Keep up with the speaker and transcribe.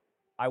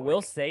I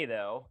will say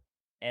though,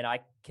 and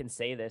I can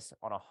say this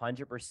on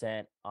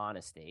 100%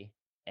 honesty,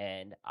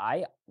 and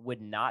I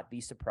would not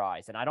be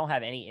surprised. And I don't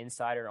have any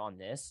insider on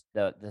this.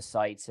 The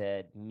site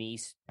said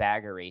Meese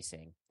Bagger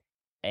Racing,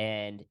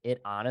 and it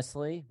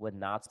honestly would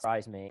not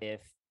surprise me if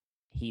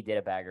he did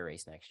a bagger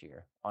race next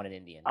year on an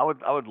Indian. I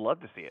would love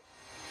to see it.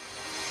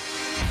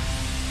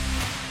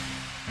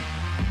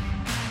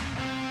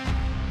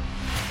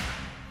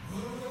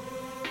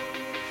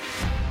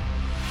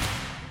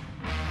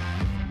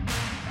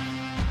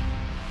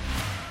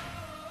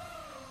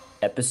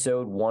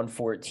 Episode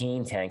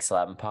 114, Tank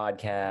Slapping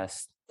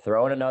Podcast.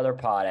 Throwing another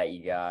pod at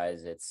you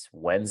guys. It's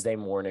Wednesday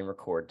morning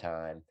record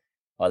time.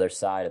 Other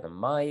side of the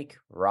mic,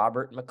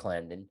 Robert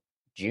McClendon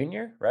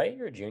Jr., right?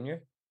 You're a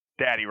junior?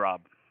 Daddy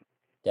Rob.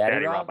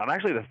 Daddy Rob? I'm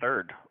actually the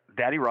third.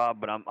 Daddy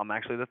Rob, but I'm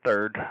actually the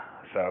third.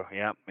 So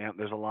yeah.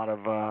 There's a lot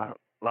of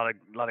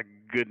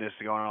goodness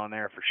going on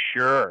there for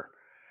sure.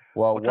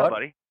 Well, What's up,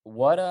 buddy?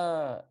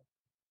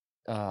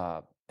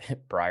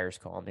 Briar's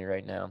calling me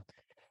right now.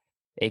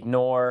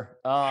 Ignore.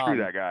 Screw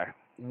that guy.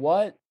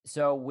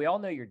 So we all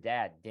know your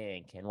dad,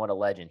 Dink, and what a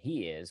legend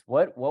he is.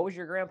 What was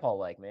your grandpa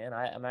like, man?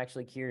 I'm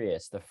actually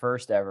curious. The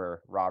first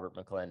ever Robert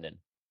McClendon.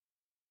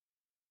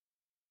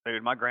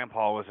 Dude, my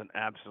grandpa was an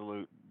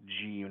absolute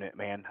G unit,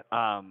 man.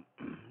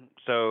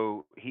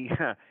 So he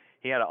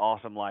he had an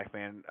awesome life,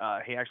 man.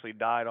 He actually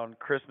died on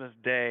Christmas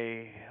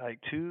Day, like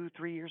 2-3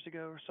 years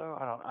ago or so.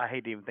 I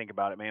hate to even think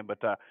about it, man. But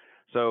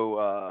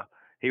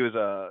he was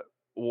a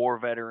war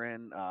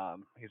veteran.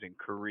 He's in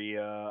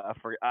Korea.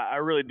 I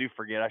really do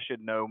forget. I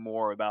should know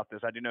more about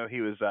this. I do know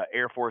he was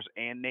Air Force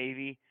and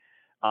Navy.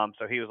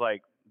 So he was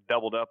like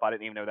doubled up. I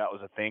didn't even know that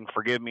was a thing.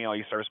 Forgive me, all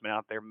you servicemen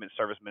out there,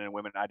 servicemen and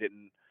women. I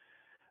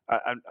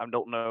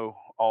don't know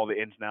all the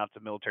ins and outs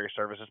of military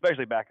service,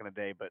 especially back in the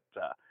day. But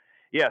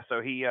yeah, so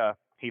he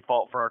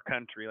fought for our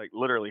country, like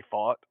literally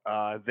fought.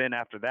 Then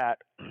after that,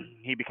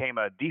 he became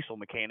a diesel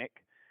mechanic,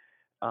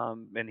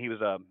 and he was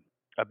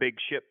a big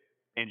ship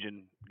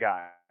engine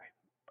guy,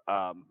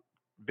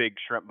 big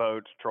shrimp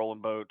boats,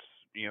 trolling boats.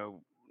 You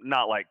know,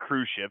 not like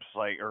cruise ships,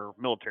 like or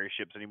military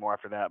ships anymore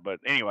after that. But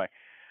anyway,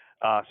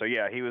 so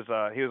yeah, he was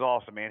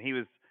awesome, man.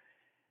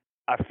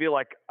 I feel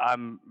like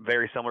I'm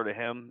very similar to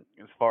him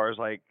as far as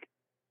like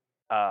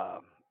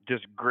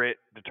just grit,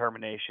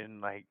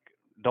 determination, like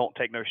don't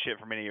take no shit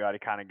from anybody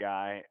kind of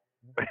guy.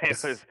 He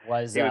was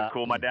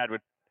cool. My dad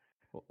would.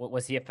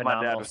 Was he a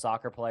phenomenal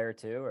soccer player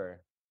too,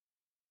 or?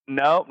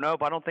 No,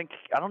 I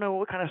don't know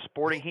what kind of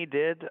sporting he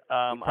did. He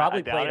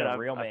probably played a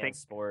real man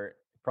sport.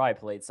 Probably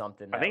played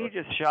something. I think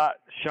he just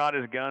shot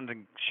his guns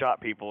and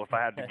shot people. If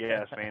I had to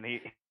guess, man,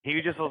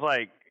 he just was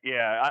like,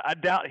 yeah. I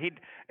doubt he'd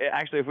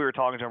actually. If we were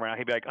talking to him right now,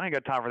 he'd be like, I ain't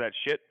got time for that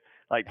shit.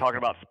 Like talking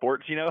about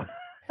sports, you know.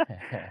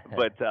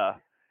 But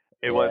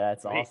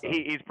that's awesome.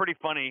 He's pretty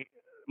funny.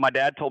 My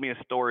dad told me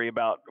a story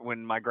about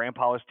when my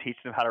grandpa was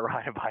teaching him how to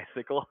ride a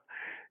bicycle.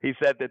 He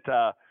said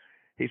that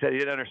he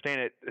didn't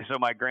understand it. So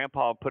my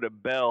grandpa put a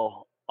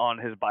bell on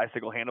his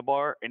bicycle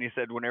handlebar, and he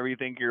said, whenever you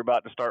think you're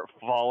about to start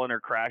falling or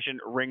crashing,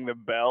 ring the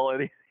bell.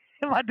 And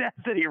my dad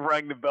said he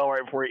rang the bell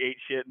right before he ate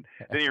shit, and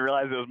then he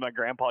realized it was my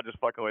grandpa just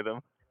fucking with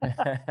him.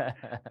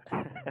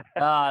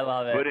 I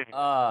love it.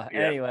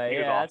 Anyway,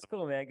 yeah, awesome. That's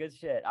cool, man. Good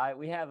shit.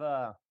 We have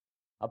a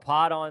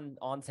pod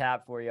on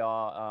tap for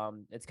y'all.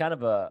 It's kind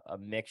of a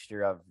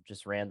mixture of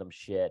just random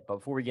shit. But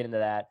before we get into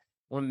that,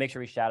 I want to make sure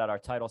we shout out our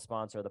title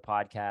sponsor of the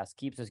podcast.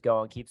 Keeps us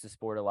going, keeps the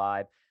sport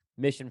alive.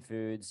 Mission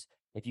Foods.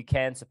 If you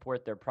can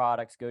support their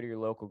products, go to your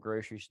local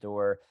grocery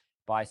store,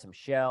 buy some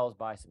shells,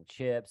 buy some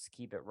chips,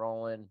 keep it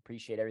rolling.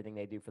 Appreciate everything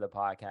they do for the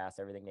podcast,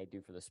 everything they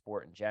do for the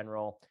sport in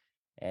general,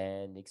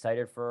 and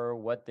excited for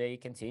what they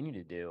continue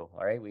to do.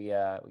 All right, we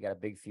got a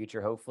big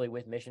future, hopefully,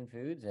 with Mission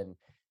Foods, and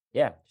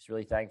yeah, just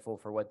really thankful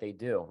for what they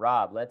do.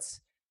 Rob, let's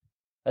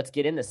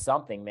get into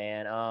something,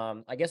 man.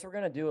 I guess we're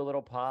gonna do a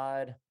little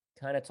pod,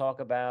 kind of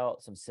talk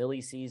about some silly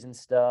season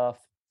stuff.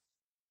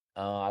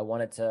 I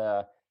wanted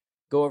to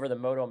go over the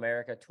Moto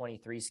America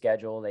 23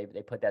 schedule. They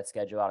put that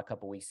schedule out a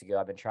couple weeks ago.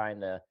 I've been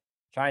trying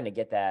to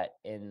get that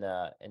in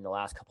the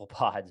last couple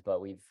pods,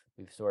 but we've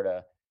sort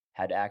of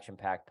had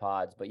action-packed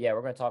pods. But yeah,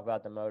 we're going to talk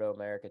about the Moto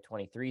America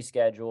 23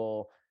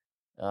 schedule.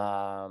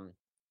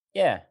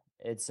 Yeah,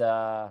 it's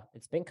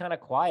been kind of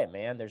quiet,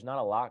 man. There's not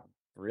a lot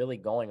really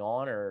going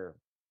on or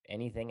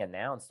anything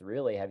announced,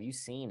 really. Have you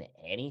seen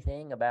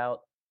anything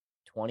about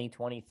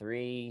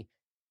 2023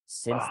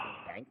 since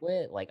the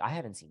banquet? Like, I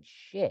haven't seen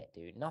shit,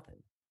 dude.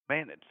 Nothing.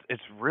 Man,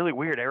 it's really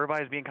weird.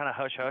 Everybody's being kind of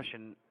hush hush,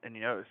 and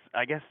you know,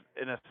 I guess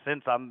in a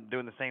sense I'm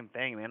doing the same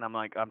thing, man.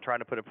 I'm trying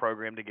to put a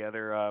program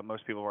together.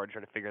 Most people are already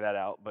trying to figure that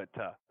out, but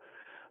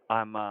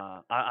I'm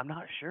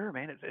not sure,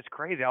 man. It's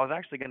crazy. I was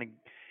actually gonna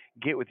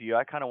get with you.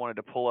 I kind of wanted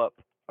to pull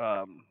up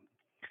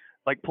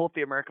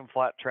the American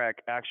Flat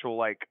Track actual,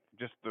 like,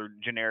 just the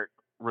generic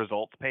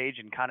results page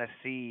and kind of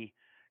see.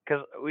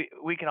 Because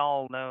we can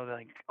all know that,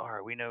 like, all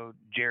right, we know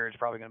Jared's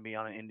probably going to be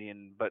on an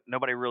Indian, but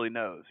nobody really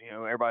knows. You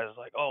know, everybody's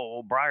like, oh,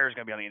 well, Briar's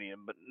going to be on an Indian,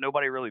 but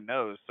nobody really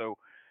knows. So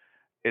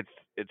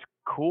it's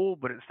cool,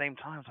 but at the same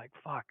time, it's like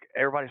fuck.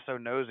 Everybody's so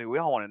nosy. We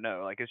all want to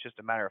know. Like it's just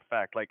a matter of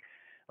fact. Like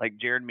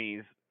Jared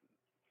Mees,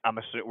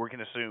 we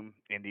can assume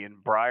Indian.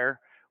 Breyer,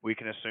 we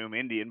can assume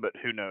Indian, but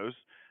who knows?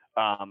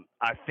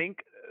 I think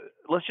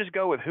let's just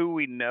go with who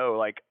we know.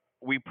 Like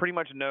we pretty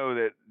much know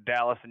that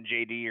Dallas and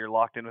JD are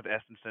locked in with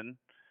Estenson.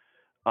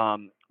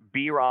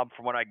 B Rob,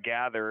 from what I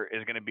gather,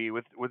 is going to be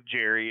with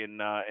Jerry and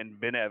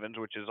Ben Evans,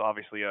 which is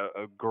obviously a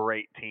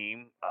great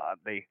team.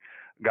 They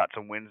got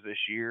some wins this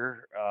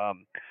year.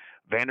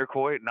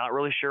 Vanderkoy, not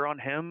really sure on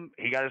him.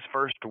 He got his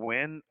first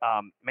win.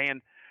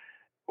 Man,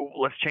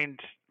 let's change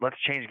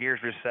gears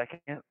for a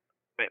second.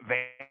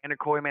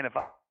 Vanderkoy, man, if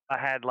I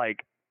had like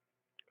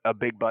a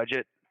big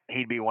budget,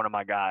 he'd be one of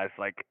my guys.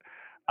 Like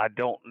I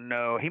don't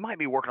know, he might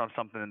be working on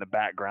something in the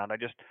background.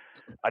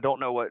 I don't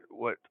know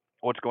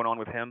what's going on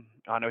with him.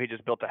 I know he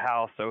just built a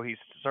house, so he's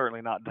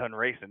certainly not done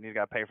racing. He's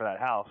got to pay for that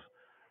house.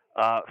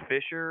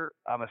 Fisher,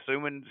 I'm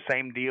assuming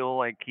same deal.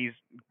 Like he's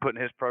putting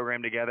his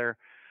program together.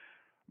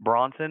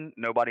 Bronson,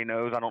 nobody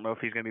knows. I don't know if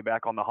he's going to be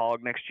back on the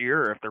hog next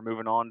year, or if they're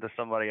moving on to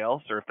somebody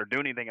else, or if they're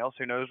doing anything else.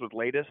 Who knows with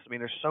latest? I mean,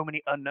 there's so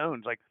many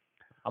unknowns. Like,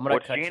 I'm gonna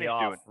what's cut you Janish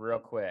off doing? real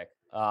quick.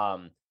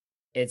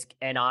 It's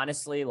and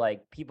honestly,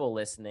 like people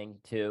listening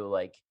to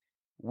like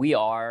we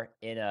are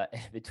in a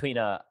between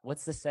a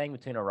what's the saying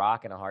between a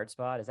rock and a hard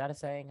spot? Is that a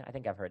saying? I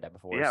think I've heard that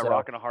before. Yeah, So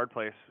rock in a hard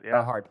place. or a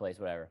Yeah, hard place,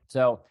 whatever.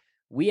 So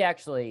we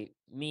actually,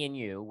 me and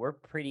you, we're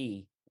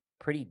pretty,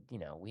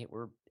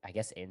 we're I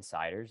guess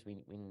insiders. We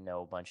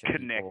know a bunch of people.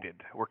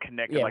 connected. We're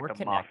connected Yeah, like we're the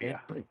connected.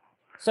 mafia.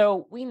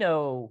 So we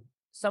know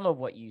some of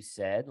what you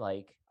said.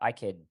 Like I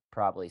could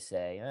probably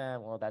say,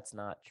 well, that's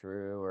not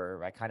true,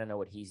 or I kind of know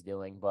what he's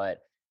doing.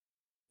 But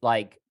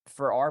like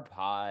for our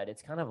pod,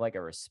 it's kind of like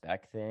a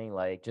respect thing.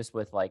 Like just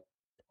with like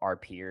our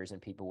peers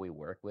and people we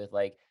work with,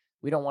 like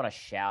we don't want to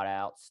shout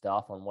out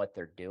stuff on what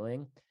they're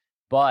doing,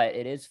 but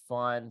it is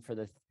fun for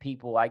the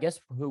people, I guess,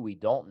 who we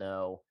don't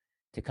know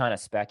to kind of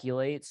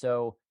speculate.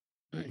 So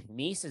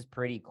Meese is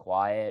pretty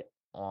quiet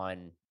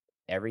on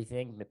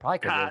everything,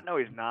 No,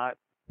 he's not.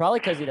 probably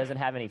because he doesn't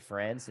have any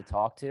friends to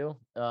talk to.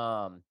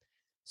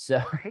 So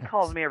He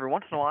calls me every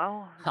once in a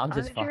while. I'm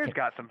just Jared's fucking.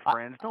 got some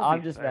friends. Don't I'm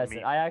be just I messing.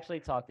 mean, I actually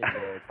talk to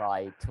Jared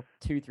probably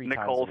 2, 3 times a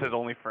Nicole's his week.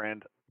 only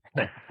friend.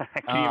 Can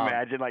you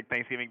imagine like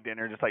Thanksgiving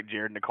dinner, just like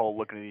Jared and Nicole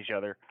looking at each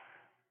other?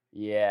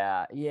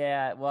 Yeah,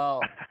 yeah.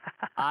 Well,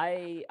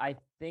 I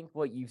think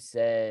what you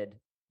said,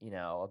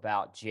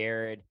 about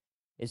Jared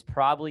is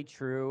probably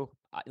true.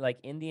 Like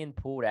Indian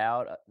pulled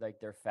out like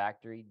their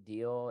factory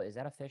deal. Is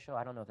that official?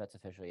 I don't know if that's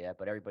official yet,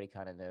 but everybody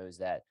kind of knows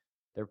that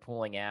they're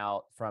pulling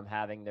out from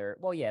having their.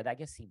 Well, yeah, I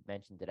guess he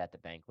mentioned it at the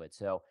banquet.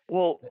 So,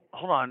 Well,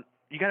 hold on.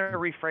 You got to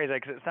rephrase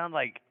that because it sounds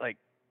like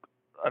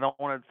I don't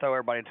want to throw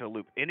everybody into a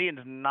loop. Indian's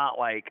not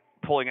like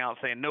pulling out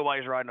saying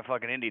nobody's riding a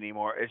fucking Indy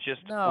anymore. It's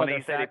just no, when their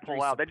they say they factory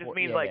pull out, that just support.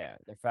 means Yeah, like yeah,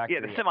 their yeah,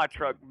 the factory semi team.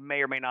 truck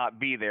may or may not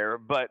be there,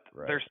 but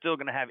Right. they're still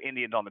gonna have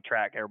Indians on the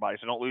track, everybody.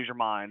 So don't lose your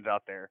minds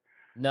out there.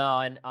 No,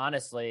 and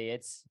honestly,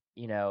 it's,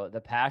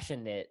 the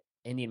passion that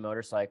Indian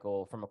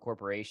Motorcycle from a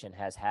corporation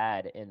has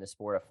had in the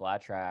sport of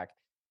flat track.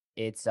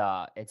 It's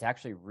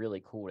actually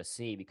really cool to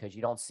see because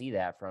you don't see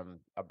that from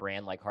a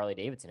brand like Harley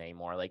Davidson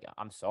anymore. Like,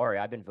 I'm sorry,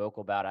 I've been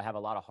vocal about it. I have a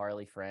lot of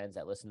Harley friends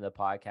that listen to the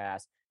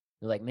podcast.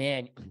 They're like,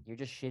 "Man, you're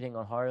just shitting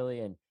on Harley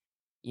and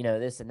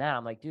this and that."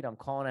 I'm like, "Dude, I'm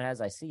calling it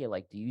as I see it.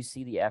 Like, do you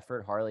see the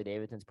effort Harley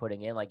Davidson's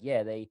putting in? Like,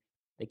 yeah, they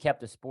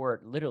kept the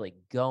sport literally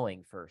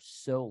going for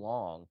so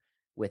long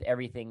with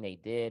everything they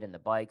did and the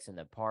bikes and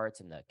the parts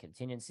and the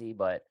contingency.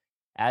 But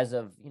as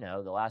of,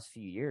 the last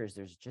few years,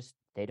 there's just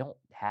they don't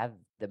have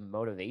the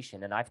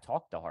motivation. And I've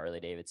talked to Harley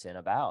Davidson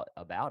about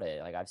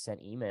it. Like I've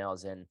sent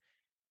emails and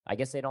I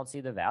guess they don't see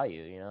the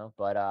value,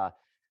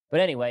 but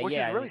anyway, Which is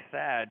yeah, I really mean,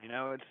 sad.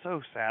 It's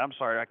so sad. I'm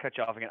sorry I cut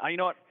you off again. You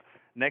know what?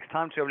 Next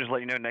time too, I'm just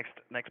letting you know.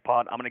 Next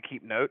pod, I'm gonna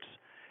keep notes,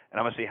 and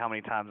I'm gonna see how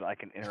many times I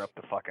can interrupt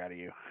the fuck out of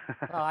you.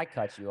 well, I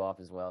cut you off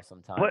as well but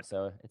sometimes,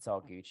 so it's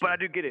all but I Gucci.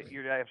 do get it.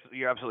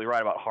 You're absolutely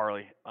right about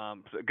Harley.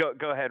 So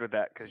go ahead with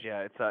that because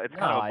yeah, it's No,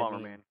 kind of a I bummer,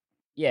 mean, man.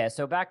 yeah,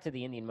 so back to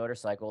the Indian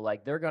Motorcycle,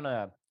 like they're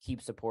gonna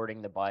keep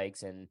supporting the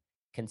bikes and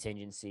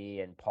contingency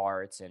and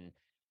parts and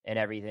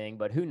everything,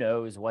 but who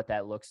knows what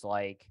that looks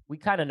like. We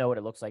kind of know what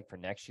it looks like for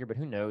next year, but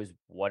who knows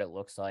what it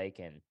looks like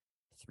in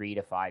 3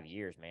 to 5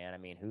 years, man. I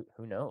mean,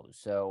 who knows?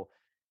 So,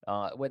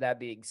 with that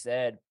being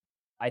said,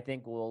 I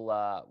think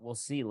we'll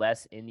see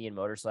less Indian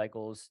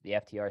motorcycles, the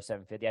FTR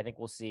 750. I think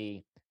we'll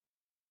see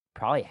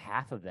probably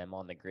half of them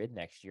on the grid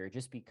next year,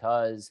 just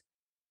because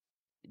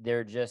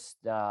they're just,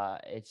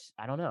 it's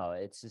I don't know,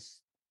 it's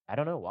just I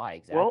don't know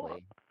why Well,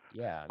 exactly.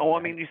 Yeah, I oh, mean,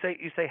 I mean,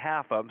 you say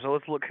half of them. So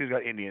let's look who's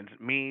got Indians.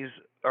 Mees,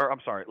 or I'm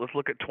sorry, let's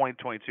look at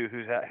 2022.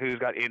 Who's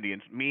got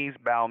Indians? Mees,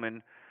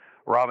 Bauman,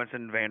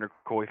 Robinson,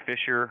 Vanderkoy,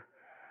 Fisher.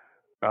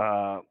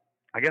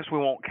 I guess we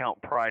won't count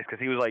Price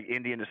because he was like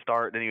Indian to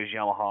start, then he was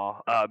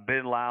Yamaha.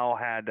 Ben Lau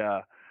had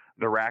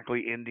the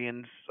Rackley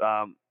Indians.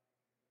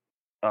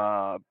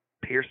 Uh,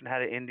 Pearson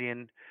had an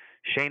Indian.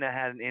 Shayna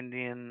had an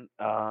Indian.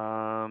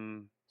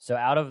 So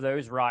out of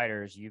those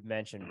riders you've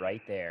mentioned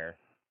right there,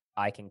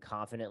 I can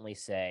confidently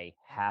say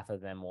half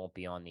of them won't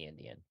be on the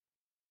Indian.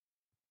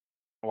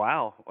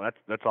 Wow, well,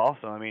 that's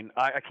awesome. I mean,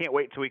 I can't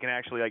wait till we can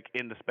actually like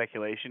end the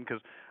speculation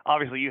because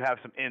obviously you have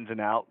some ins and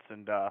outs,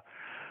 and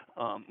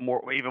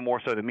more even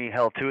more so than me.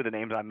 Hell, two of the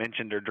names I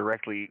mentioned are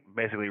directly,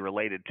 basically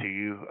related to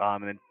you,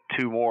 and then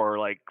two more are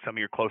like some of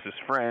your closest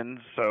friends.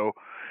 So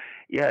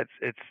yeah,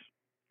 it's.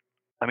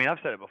 I mean, I've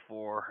said it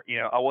before. You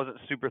know, I wasn't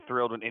super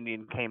thrilled when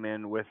Indian came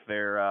in with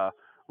their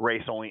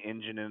race only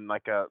engine and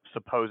like a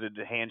supposed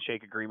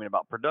handshake agreement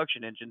about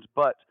production engines,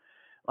 but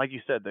like you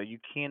said, though, you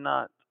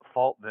cannot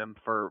fault them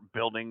for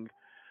building.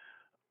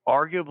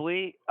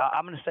 Arguably,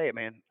 I'm gonna say it,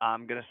 man.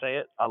 I'm gonna say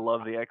it. I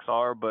love the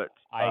XR, but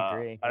I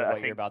agree with I what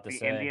you're think about to the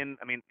say. Indian.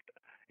 I mean,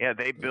 yeah,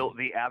 they built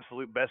the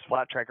absolute best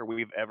flat tracker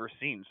we've ever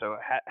seen. So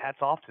hats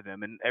off to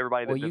them and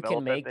everybody Well, that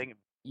developed that thing.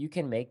 you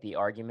can make the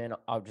argument.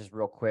 I'll just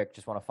real quick,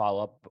 just want to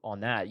follow up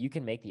on that. You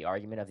can make the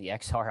argument of the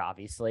XR,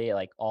 obviously,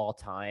 like all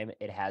time,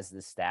 it has the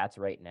stats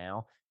right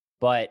now.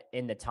 But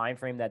in the time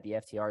frame that the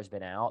FTR has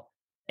been out,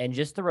 and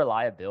just the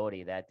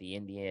reliability that the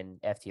Indian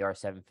FTR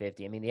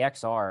 750, I mean, the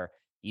XR,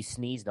 you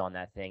sneezed on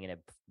that thing and it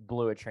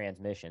blew a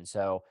transmission.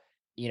 So,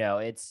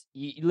 it's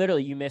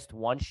literally you missed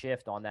one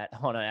shift on that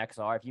on an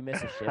XR. If you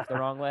miss a shift the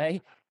wrong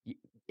way, you,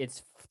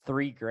 it's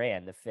 3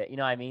 grand the fit. You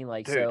know what I mean?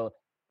 Like, Dude, so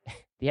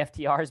the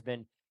FTR has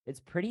been it's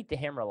pretty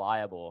damn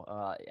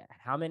reliable.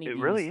 How many it do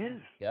you really see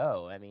is.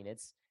 go? I mean,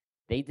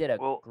 they did a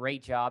Well,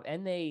 great job,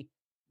 and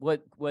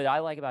what I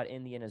like about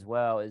Indian as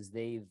well is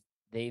they've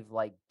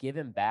like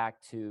given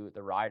back to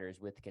the riders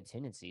with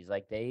contingencies.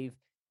 Like they've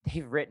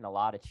written a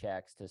lot of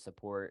checks to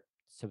support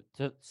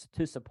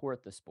to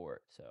support the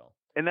sport. So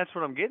and that's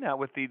what I'm getting at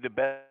with the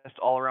best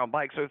all around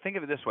bike. So think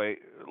of it this way.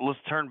 Let's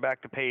turn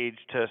back the page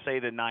to say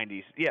the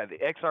 90s. Yeah, the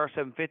XR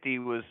 750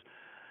 was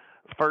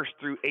first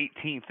through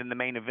 18th in the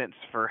main events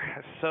for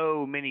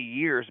so many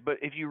years. But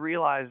if you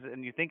realize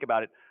and you think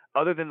about it,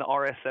 other than the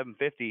RS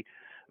 750,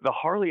 the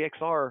Harley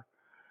XR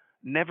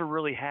never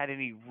really had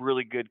any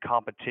really good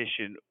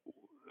competition.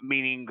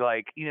 Meaning,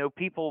 like,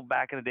 people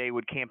back in the day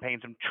would campaign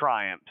some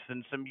Triumphs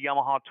and some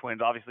Yamaha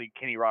Twins. Obviously,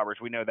 Kenny Roberts,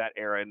 we know that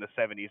era in the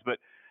 70s. But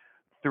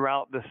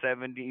throughout the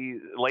 70s,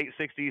 late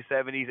 60s,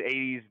 70s,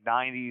 80s,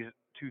 90s,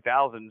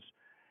 2000s,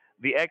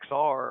 the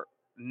XR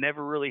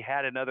never really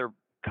had another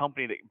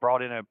company that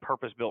brought in a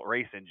purpose-built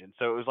race engine.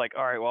 So it was like,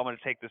 all right, well, I'm going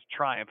to take this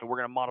Triumph and we're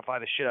going to modify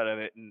the shit out of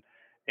it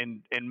and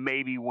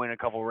maybe win a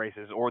couple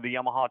races. Or the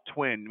Yamaha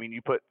Twin. I mean,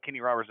 you put Kenny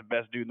Roberts, the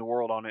best dude in the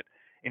world, on it,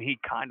 and he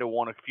kind of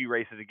won a few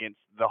races against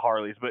the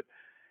Harleys. But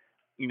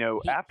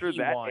after he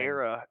that won.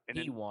 era, and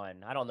He then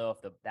won. I don't know if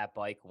that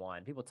bike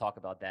won. People talk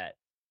about that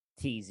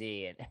TZ,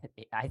 and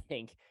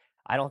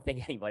I don't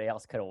think anybody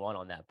else could have won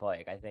on that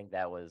bike. I think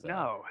that was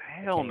no,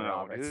 a hell Kenny no,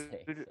 Roberts thing.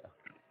 dude. So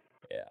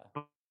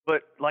yeah.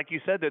 But like you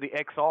said, though, the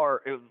XR,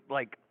 it was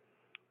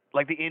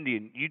like the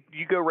Indian.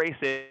 You go race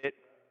it,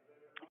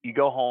 you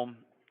go home,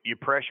 you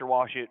pressure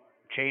wash it,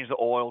 change the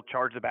oil,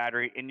 charge the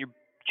battery, and you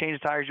change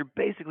the tires. You're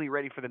basically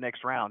ready for the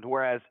next round.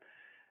 Whereas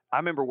I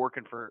remember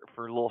working for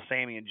little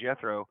Sammy and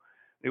Jethro.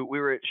 We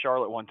were at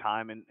Charlotte one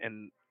time,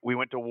 and we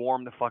went to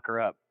warm the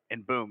fucker up,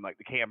 and boom, like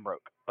the cam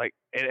broke. Like,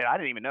 and I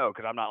didn't even know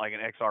because I'm not like an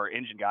XR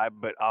engine guy,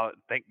 but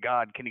thank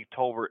God Kenny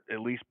Tolbert at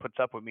least puts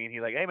up with me, and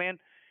he's like, "Hey man,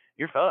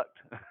 you're fucked."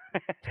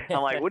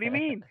 I'm like, "What do you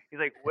mean?" He's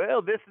like,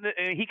 "Well, this and,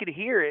 and he could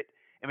hear it."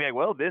 And be like,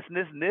 well, this and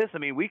this and this. I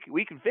mean, we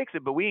can fix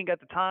it, but we ain't got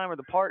the time or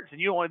the parts, and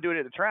you don't want to do it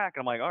at the track.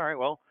 And I'm like, all right,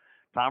 well,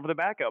 time for the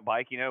backup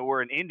bike.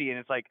 We're in Indy, and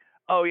it's like,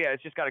 oh yeah,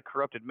 it's just got a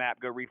corrupted map.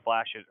 Go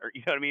reflash it, or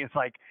you know what I mean? It's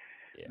like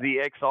Yeah.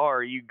 the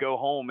XR. You go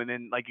home, and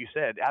then like you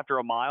said, after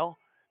a mile,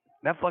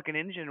 that fucking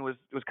engine was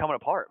coming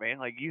apart, man.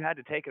 Like you had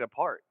to take it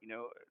apart.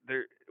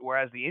 There.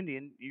 Whereas the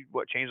Indian, you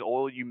change the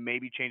oil, you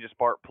maybe change the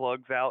spark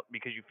plugs out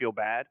because you feel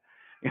bad.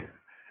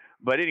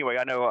 But anyway,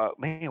 I know,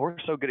 man, we're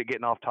so good at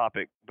getting off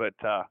topic. But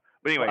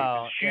anyway,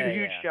 Well,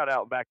 huge shout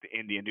out back to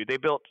Indian, dude.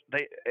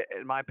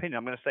 In my opinion,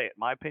 I'm going to say it. In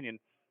my opinion,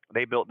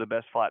 they built the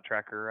best flat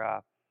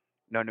tracker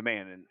known to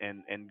man,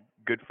 and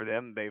good for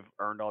them. They've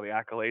earned all the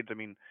accolades. I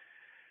mean,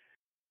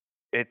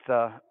 it's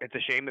a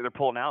shame that they're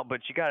pulling out,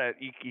 but you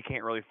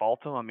can't really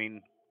fault them. I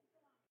mean,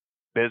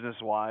 business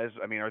wise,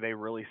 I mean, are they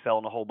really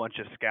selling a whole bunch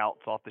of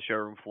scouts off the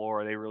showroom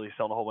floor? Are they really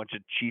selling a whole bunch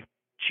of chief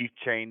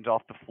chains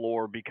off the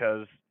floor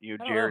because I don't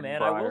know, Jared and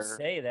man. I will Breyer?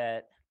 say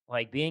that,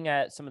 like, being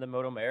at some of the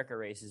Moto America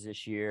races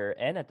this year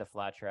and at the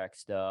flat track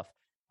stuff,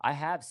 I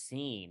have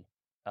seen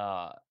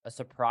a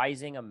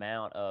surprising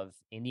amount of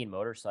Indian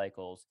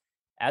motorcycles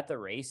at the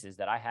races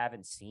that I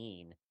haven't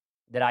seen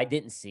that I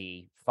didn't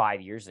see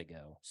 5 years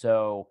ago.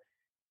 So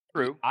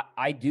True.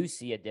 I do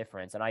see a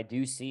difference, and I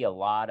do see a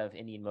lot of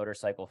Indian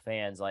motorcycle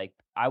fans. Like,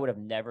 I would have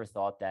never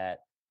thought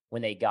that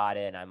when they got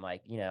in. I'm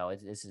like,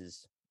 this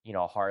is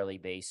a Harley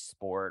based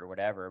sport or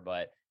whatever,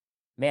 but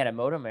man, at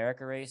Moto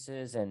America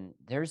races, and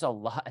there's a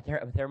lot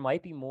there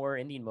might be more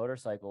Indian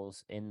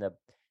motorcycles in the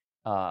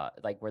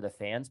like where the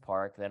fans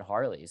park than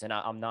Harleys. And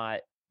I'm not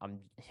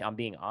I'm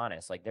being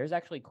honest. Like there's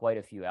actually quite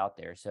a few out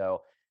there.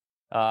 So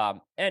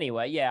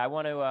anyway, yeah, I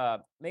want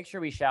to make sure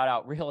we shout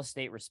out Real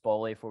Estate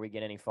Rispoli before we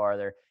get any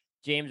farther.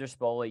 James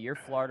Rispoli, you're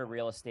Florida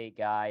real estate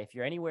guy. If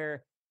you're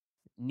anywhere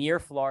near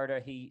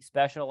Florida, he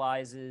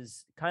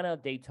specializes kind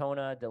of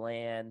Daytona,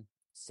 DeLand,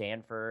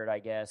 Sanford, I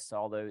guess,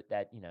 although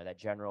that, that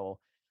general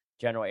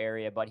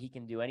area, but he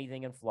can do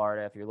anything in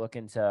Florida. If you're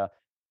looking to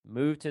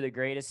move to the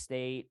greatest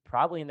state,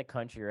 probably in the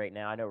country right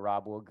now, I know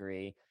Rob will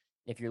agree.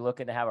 If you're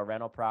looking to have a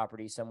rental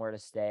property, somewhere to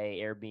stay,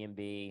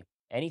 Airbnb,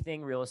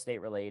 anything real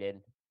estate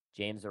related,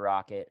 James the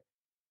Rocket.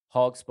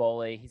 Hog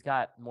Spoley, he's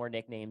got more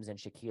nicknames than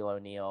Shaquille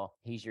O'Neal.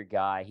 He's your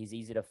guy. He's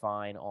easy to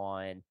find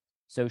on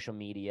social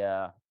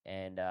media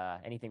and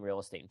anything real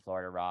estate in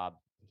Florida, Rob.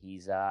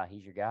 He's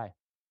your guy.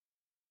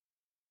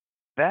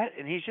 That,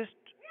 and he's just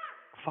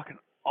fucking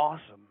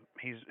awesome.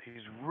 He's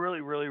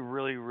really, really,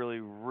 really, really,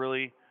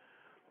 really,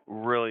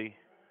 really,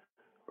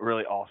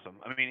 really awesome.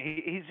 I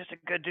mean, he's just a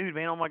good dude,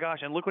 man. Oh my gosh!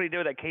 And look what he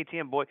did with that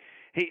KTM boy.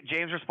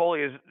 James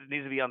Rispoli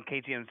needs to be on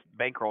KTM's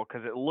bankroll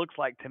because it looks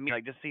like to me,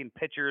 like just seeing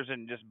pictures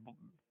and just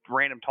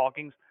random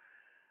talkings.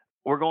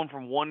 We're going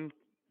from 1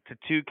 to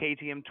 2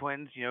 KTM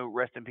twins. You know,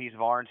 rest in peace,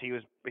 Varnes. He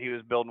was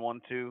building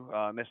one too.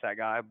 Miss that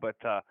guy, but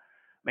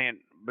man,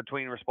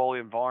 between Rispoli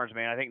and Varnes,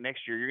 man, I think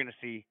next year you're gonna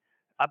see.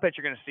 I bet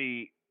you're gonna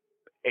see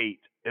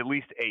at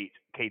least 8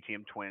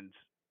 KTM twins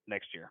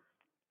next year.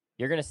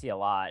 You're going to see a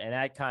lot. And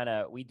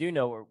that we do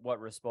know what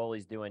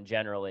Rispoli's doing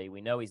generally.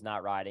 We know he's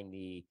not riding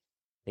the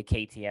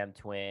KTM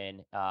twin.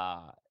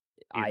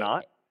 He's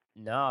not?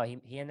 No,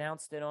 he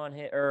announced it on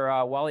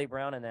Wally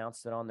Brown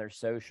announced it on their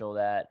social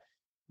that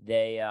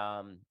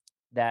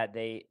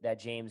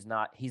James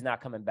he's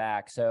not coming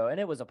back. So, and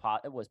it was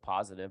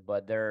positive,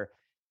 but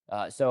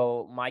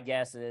so my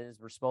guess is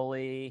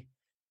Rispoli,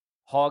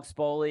 Hog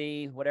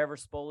Spoley, whatever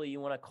Spoley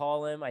you want to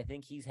call him, I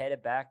think he's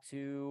headed back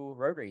to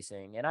road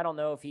racing. And I don't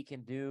know if he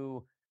can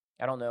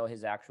I don't know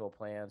his actual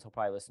plans. He'll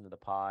probably listen to the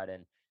pod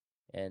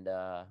and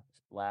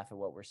laugh at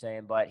what we're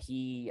saying. But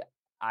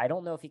I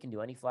don't know if he can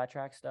do any flat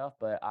track stuff,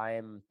 but I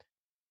am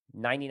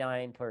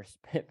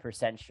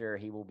 99% sure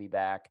he will be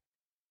back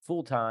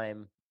full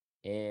time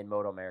in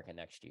Moto America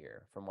next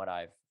year, from what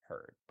I've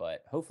heard.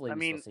 But hopefully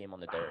we still see him on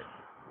the dirt.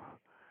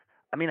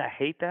 I mean, I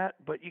hate that,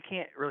 but you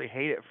can't really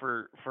hate it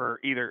for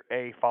either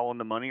following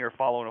the money or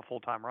following a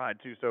full-time ride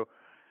too. So,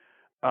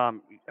 I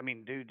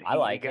mean, dude, I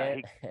like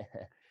it.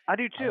 I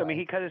do too. I mean,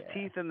 he cut his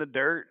teeth in the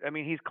dirt. I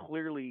mean, he's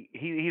clearly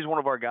he's one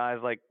of our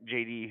guys like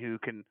JD who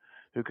can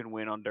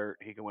win on dirt.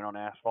 He can win on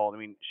asphalt. I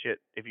mean, shit,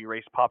 if you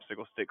race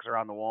popsicle sticks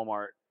around the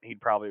Walmart,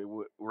 he'd probably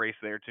race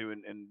there too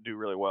and do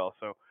really well.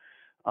 So,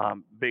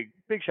 big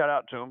shout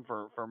out to him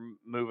for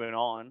moving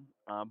on.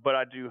 But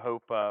I do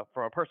hope,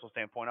 from a personal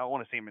standpoint, I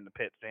want to see him in the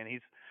pits, man.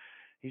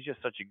 He's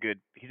just such a good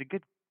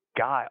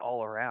guy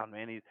all around,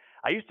 man.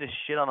 I used to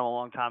shit on him a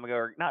long time ago,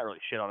 or not really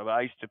shit on him, but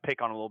I used to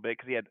pick on him a little bit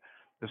because he had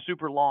the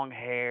super long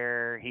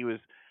hair. He was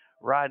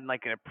riding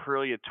like an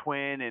Aprilia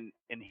twin, and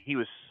he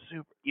was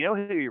super. You know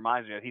who he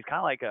reminds me of? He's kind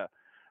of like a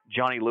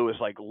Johnny Lewis,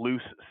 like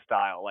loose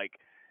style, like.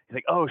 He's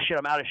like, oh shit,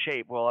 I'm out of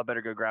shape. Well, I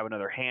better go grab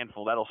another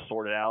handful. That'll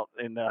sort it out,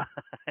 and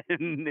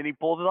and then he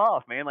pulls it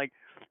off, man. Like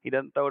he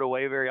doesn't throw it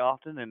away very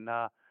often, and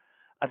I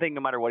think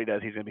no matter what he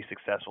does, he's gonna be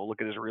successful. Look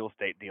at his real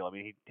estate deal. I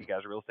mean, he got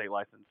his real estate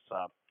license.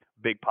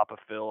 Big Papa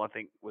Phil, I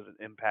think, was an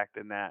impact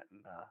in that. And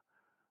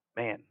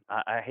man,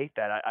 I hate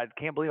that. I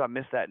can't believe I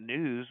missed that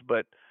news,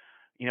 but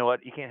you know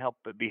what? You can't help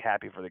but be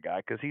happy for the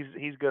guy because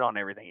he's good on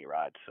everything he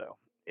rides. So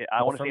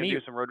I want to see him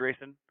do some road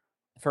racing.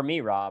 For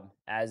me, Rob,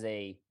 as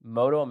a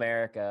Moto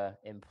America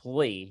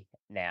employee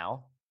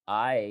now,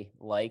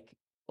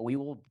 we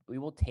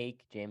will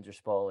take James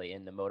Rispoli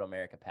in the Moto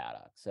America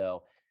paddock.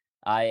 So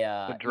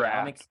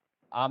I'm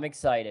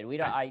excited.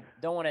 I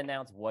don't want to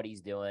announce what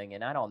he's doing,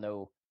 and I don't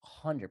know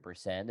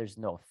 100%. There's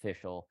no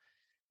official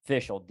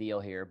deal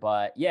here,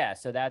 but yeah.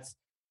 So that's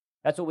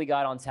what we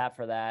got on tap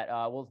for that.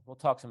 We'll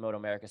talk some Moto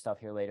America stuff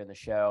here later in the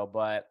show,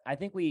 but I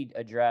think we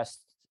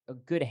addressed a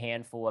good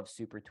handful of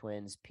Super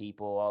Twins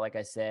people. Like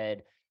I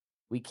said,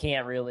 we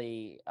can't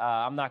really.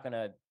 I'm not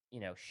gonna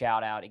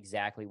shout out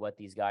exactly what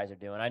these guys are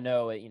doing. I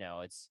know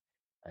it's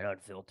an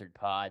unfiltered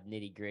pod,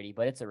 nitty gritty,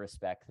 but it's a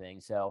respect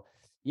thing. So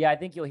yeah, I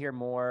think you'll hear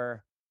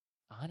more.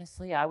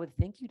 Honestly, I would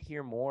think you'd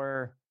hear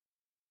more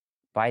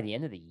by the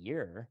end of the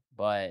year,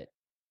 but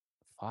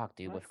fuck,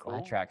 dude, with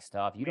flat track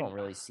stuff, you don't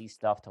really see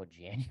stuff till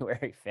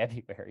January,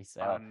 February.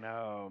 So I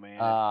know,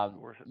 man.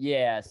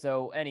 Yeah.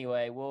 So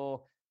anyway,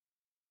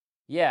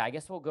 I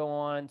guess we'll go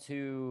on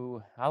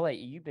to.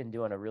 You've been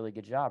doing a really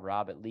good job,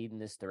 Rob, at leading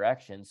this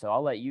direction. So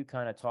I'll let you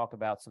kind of talk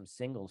about some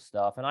singles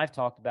stuff, and I've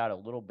talked about it a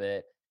little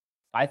bit.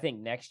 I think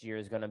next year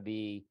is going to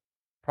be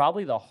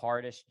probably the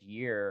hardest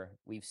year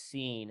we've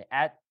seen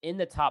in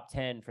the top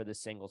 10 for the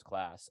singles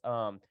class.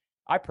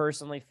 I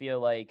personally feel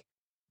like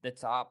the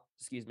top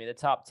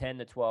 10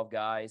 to 12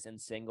 guys in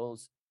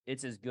singles,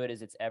 it's as good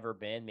as it's ever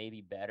been,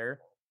 maybe better.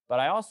 But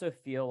I also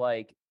feel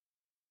like,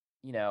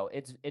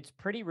 it's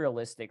pretty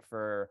realistic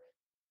for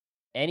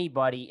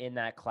anybody in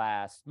that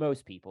class,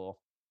 most people,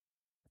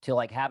 to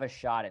like have a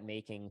shot at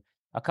making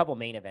a couple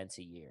main events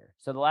a year.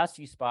 So the last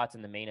few spots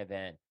in the main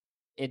event,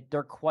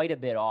 they're quite a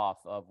bit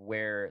off of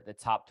where the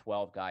top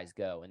 12 guys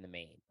go in the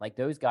main. Like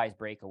those guys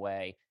break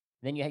away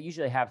then you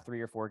usually have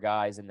 3 or 4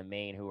 guys in the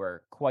main who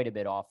are quite a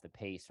bit off the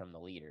pace from the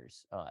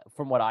leaders,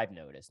 from what I've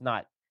noticed.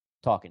 Not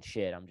talking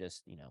shit. I'm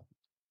just,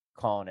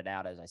 calling it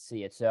out as I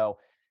see it. So,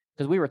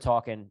 because we were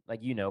talking,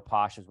 like,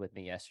 Posh was with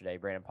me yesterday,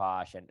 Brandon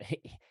Posh, and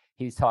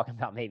he was talking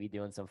about maybe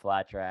doing some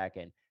flat track.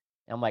 And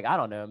I'm like, I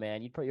don't know,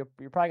 man. You're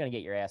probably going to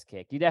get your ass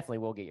kicked. You definitely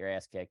will get your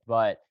ass kicked.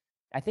 But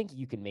I think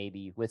you can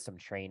maybe, with some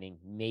training,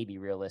 maybe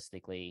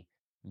realistically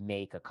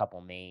make a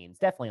couple mains,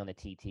 definitely on the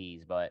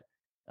TTs. But,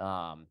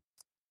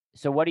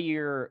 so what are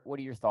your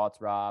thoughts,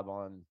 Rob,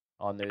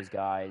 on those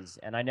guys?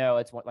 And I know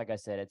it's what, like I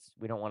said,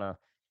 we don't want to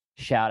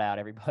shout out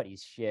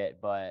everybody's shit,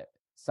 but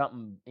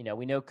something,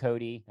 we know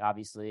Cody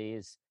obviously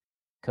is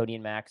Cody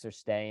and Max are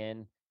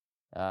staying.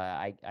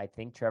 I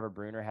think Trevor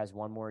Bruner has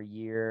one more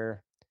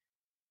year.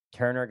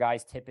 Turner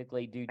guys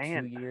typically do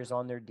 2 years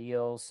on their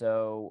deal,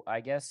 so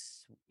I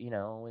guess we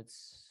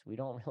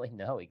don't really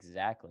know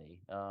exactly.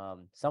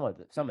 Some of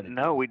the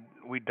no, deals.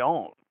 we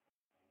don't.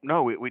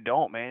 No, we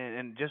don't, man.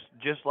 And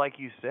just like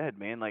you said,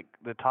 man, like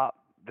the top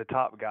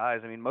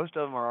guys. I mean, most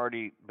of them are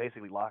already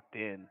basically locked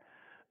in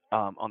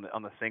on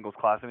the singles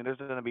class. I mean, there's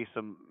going to be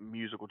some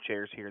musical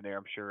chairs here and there,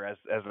 I'm sure, as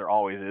there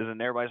always is,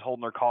 and everybody's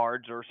holding their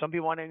cards, or some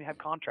people might not even have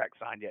contracts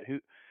signed yet.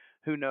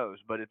 Who knows?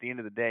 But at the end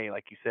of the day,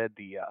 like you said,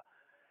 the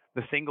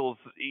singles,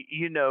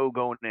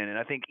 going in, and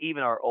I think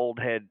even our old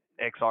head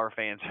XR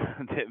fans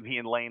that me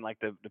and Lane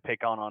like to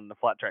pick on the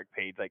flat track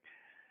page, like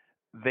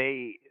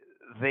they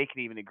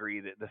can even agree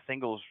that the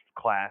singles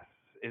class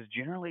is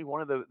generally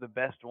one of the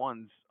best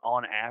ones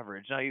on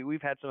average. Now we've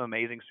had some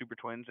amazing super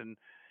twins, and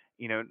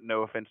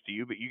no offense to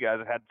you, but you guys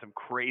have had some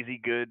crazy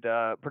good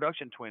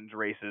production twins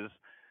races.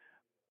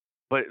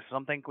 But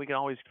something we can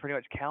always pretty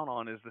much count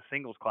on is the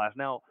singles class.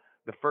 Now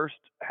the first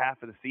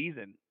half of the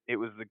season, it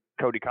was the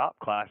Cody Kopp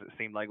class. It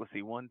seemed like, let's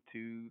see, 1,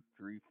 2,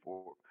 3,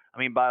 4. I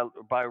mean,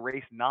 by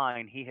race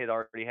 9, he had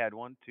already had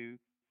 1, 2,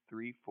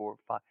 3, 4,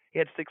 5. He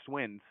had 6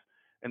 wins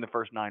in the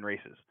first 9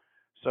 races.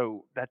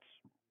 So that's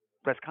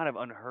kind of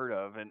unheard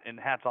of, and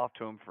hats off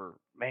to him for,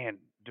 man,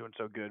 doing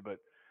so good. But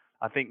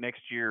I think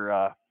next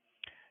year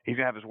he's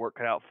gonna have his work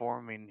cut out for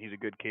him. I mean, he's a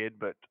good kid,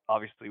 but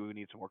obviously we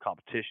need some more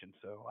competition.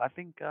 So I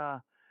think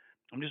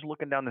I'm just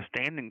looking down the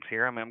standings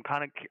here. I mean,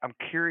 I'm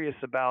curious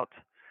about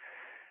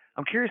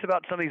some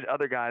of these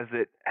other guys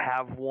that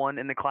have won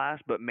in the class,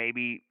 but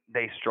maybe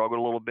they struggled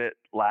a little bit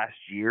last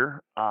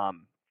year.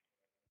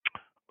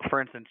 For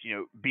instance,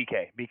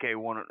 BK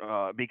won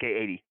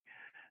BK80.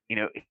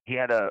 He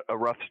had a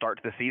rough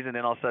start to the season,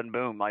 and all of a sudden,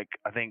 boom! Like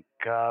I think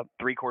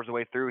 3/4 of the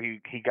way through,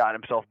 he got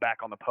himself back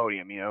on the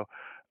podium.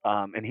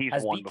 And he's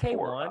Has won BK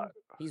before. won?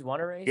 He's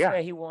won a race. Yeah,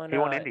 Yeah, he won. he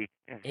won Indy.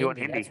 Yeah, he won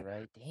Indy. Indy. That's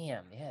right.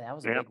 Damn. Yeah, that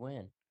was a Yeah, big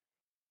win.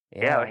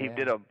 yeah. Yeah, He yeah.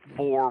 did a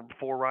four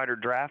rider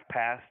draft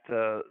pass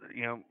to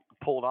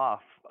pulled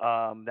off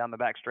down the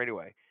back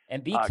straightaway.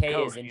 And BK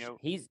Coach,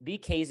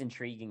 BK's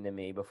intriguing to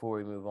me. Before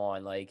we move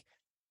on, like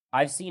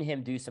I've seen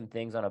him do some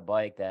things on a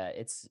bike that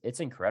it's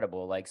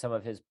incredible. Like some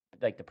of his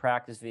like the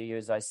practice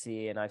videos I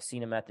see, and I've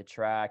seen him at the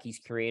track. He's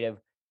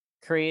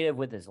creative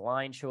with his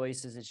line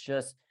choices. It's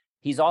just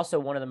he's also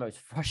one of the most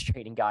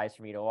frustrating guys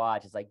for me to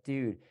watch. It's like,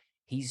 dude,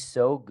 he's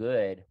so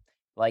good.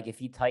 Like if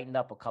he tightened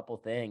up a couple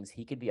things,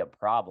 he could be a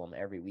problem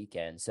every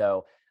weekend.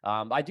 So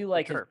I do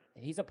like sure.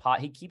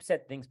 he keeps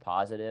that things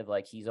positive.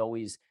 Like he's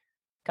always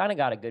kind of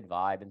got a good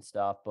vibe and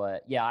stuff.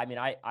 But yeah, I mean,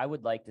 I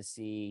would like to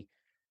see.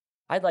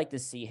 I'd like to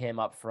see him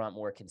up front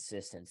more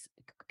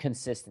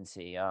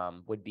consistency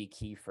would be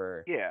key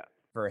for Yeah,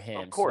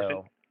 him. of course.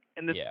 So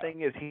And the yeah.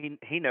 thing is,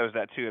 he knows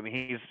that too. I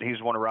mean,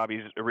 he's one of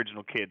Robbie's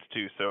original kids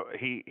too. So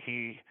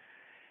he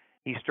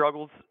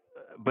struggles,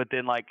 but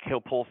then like he'll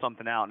pull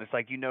something out, and it's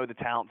like the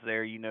talent's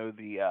there,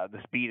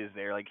 the speed is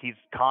there. Like he's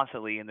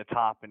constantly in the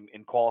top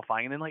in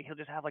qualifying, and then like he'll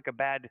just have like a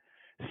bad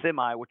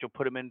semi, which will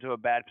put him into a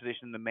bad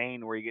position in the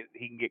main where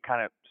he can get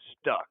kind of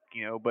stuck,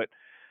 But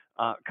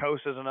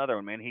Coast is another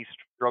one, man. He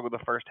struggled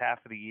the first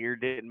half of the year,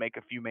 didn't make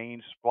a few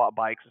mains, swap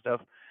bikes and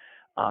stuff.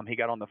 He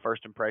got on the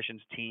First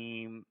Impressions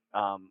team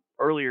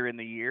earlier in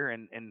the year,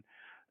 and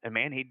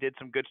man, he did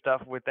some good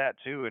stuff with that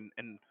too.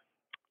 And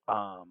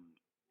um,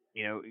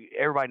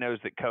 everybody knows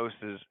that Coast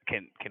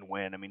can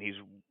win. I mean, he's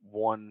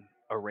won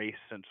a race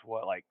since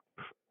like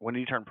when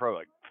did he turn pro?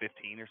 Like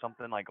 15 or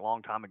something, like a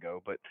long time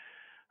ago. But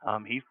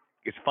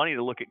it's funny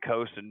to look at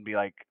Coast and be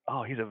like,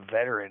 oh, he's a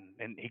veteran,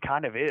 and he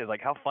kind of is.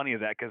 Like, how funny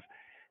is that? Because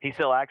he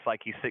still acts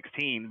like he's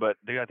 16, but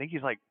dude, I think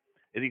he's like,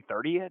 is he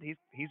 30 yet?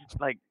 He's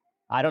like.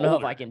 I don't older. know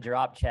if I can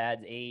drop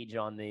Chad's age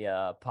on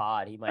the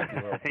pod. He might be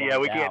a little yeah,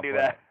 we can't out, do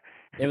that.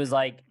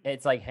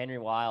 It's like Henry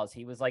Wiles.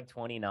 He was like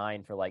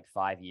 29 for like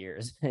 5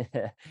 years.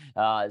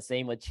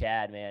 Same with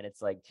Chad, man. It's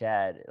like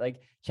Chad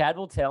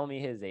will tell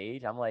me his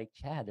age. I'm like,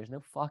 Chad, there's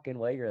no fucking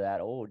way you're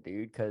that old,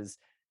 dude. Cause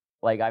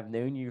like I've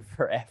known you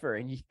forever,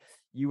 and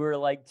you were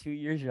like 2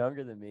 years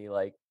younger than me.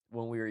 Like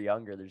when we were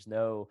younger, there's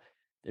no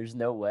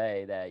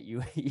way that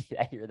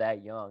that you're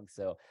that young.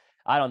 So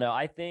I don't know.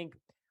 I think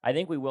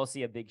we will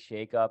see a big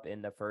shakeup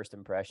in the First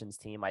Impressions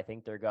team. I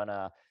think they're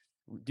gonna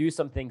do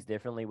some things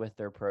differently with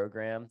their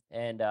program,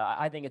 and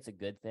I think it's a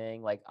good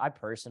thing. Like I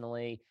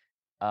personally,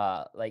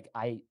 like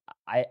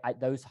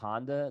those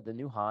Honda, the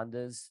new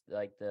Hondas,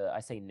 like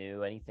I say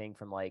new, anything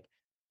from like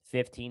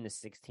 15 to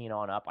 16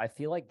 on up, I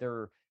feel like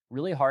they're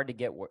really hard to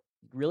get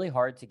really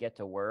hard to get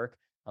to work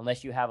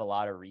unless you have a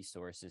lot of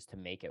resources to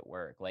make it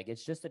work. Like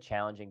it's just a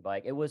challenging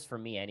bike. It was for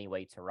me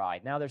anyway to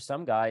ride. Now there's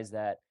some guys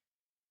that,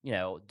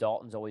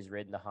 Dalton's always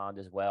ridden the Honda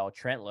as well.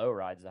 Trent Lowe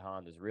rides the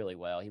Hondas really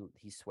well.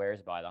 He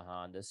swears by the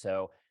Honda.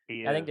 So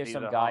I think there's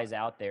some guys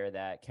out there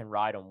that can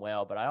ride them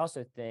well, but I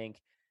also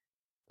think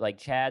like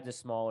Chad's a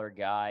smaller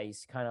guy.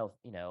 He's kind of,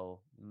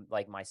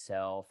 like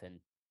myself and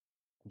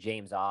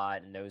James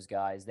Ott and those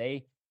guys.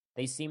 They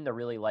seem to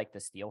really like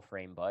the steel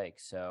frame bike.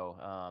 So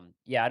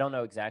yeah, I don't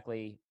know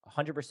exactly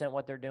 100%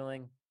 what they're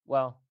doing.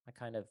 Well, I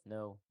kind of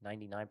know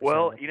 99%.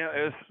 Well,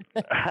 it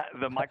was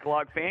the Michael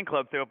Lock fan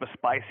club threw up a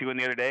spicy one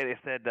the other day. They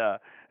said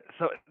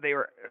so they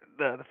were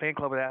the fan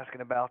club was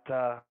asking about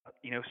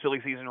silly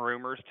season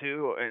rumors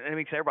too. And I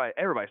mean,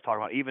 everybody's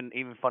talking about it.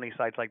 Even funny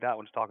sites like that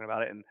one's talking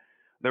about it. And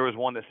there was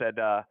one that said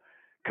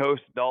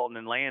Coast, Dalton,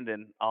 and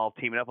Landon all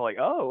teaming up. I'm like,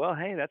 oh well,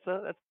 hey, that's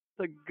a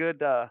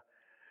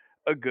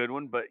good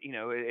one, but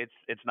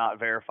it's not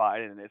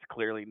verified and it's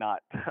clearly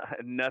not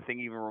nothing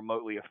even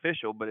remotely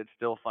official. But it's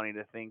still funny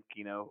to think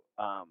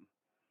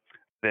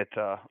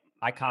that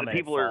I commented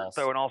people false.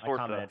 are throwing all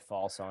sorts I commented of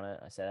false on it.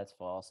 I said that's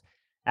false.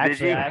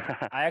 Actually,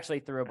 I actually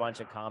threw a bunch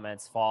of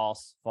comments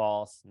false,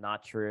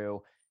 not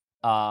true.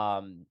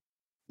 Man,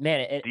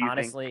 it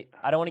honestly,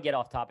 I don't want to get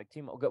off topic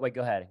too much. Wait,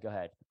 go ahead.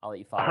 I'll let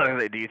you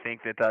follow. Do you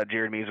think that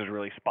Jared Mees was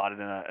really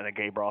spotted in a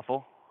gay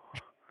brothel?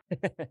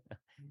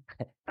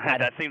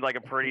 That seems like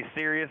a pretty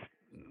serious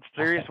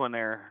one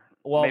there.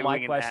 Well, maybe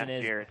my question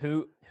is Jared.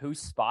 Who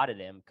spotted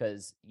him?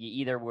 Because you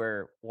either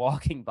were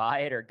walking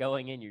by it or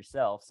going in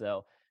yourself.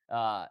 So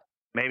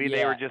maybe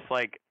they were just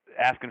like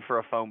asking for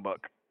a phone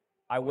book.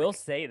 I will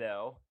say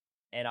though,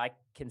 and I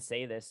can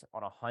say this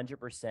on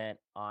 100%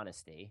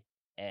 honesty,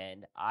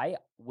 and I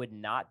would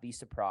not be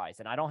surprised.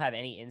 And I don't have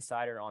any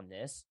insider on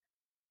this,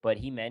 but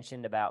he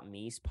mentioned about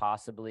Mees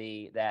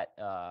possibly that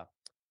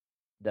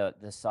the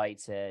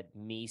site said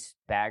Mees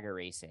bagger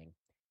racing.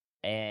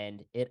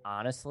 And it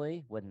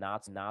honestly would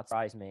not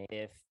surprise me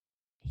if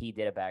he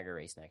did a bagger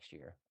race next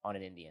year on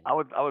an Indian. I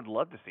would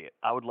love to see it.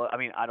 I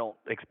mean, I don't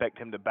expect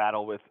him to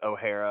battle with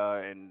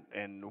O'Hara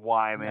and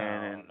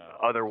Wyman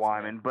other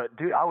Wyman, but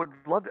dude, I would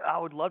love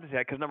to see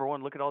that because number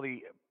one, look at all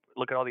the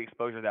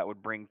exposure that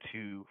would bring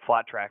to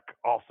flat track.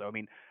 Also, I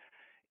mean,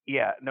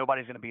 yeah,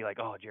 nobody's gonna be like,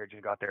 oh, Jared's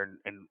gonna go out there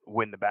and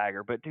win the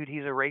bagger, but dude,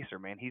 he's a racer,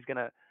 man. He's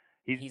gonna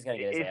get his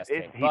ass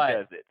kicked. If he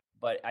does it,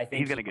 but I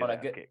think he's gonna get his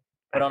ass kicked.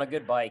 But on a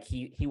good bike,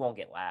 he won't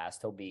get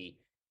last. He'll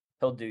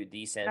do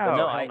decent. No, but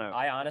no, no.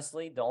 I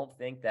honestly don't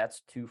think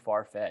that's too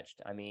far fetched.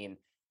 I mean,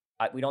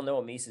 we don't know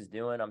what Mees is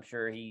doing. I'm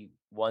sure he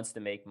wants to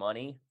make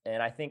money,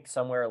 and I think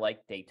somewhere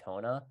like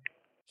Daytona,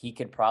 he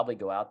could probably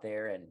go out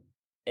there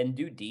and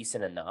do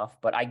decent enough.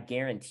 But I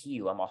guarantee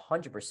you, I'm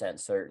 100%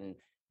 certain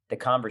the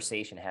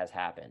conversation has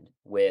happened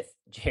with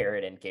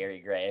Jared and Gary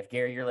Gray. If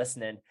Gary, you're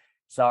listening,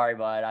 sorry,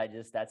 bud.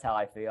 That's how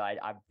I feel.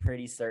 I'm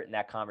pretty certain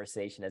that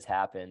conversation has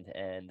happened,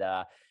 and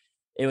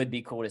it would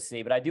be cool to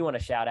see. But I do want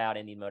to shout out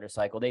Indian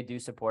Motorcycle. They do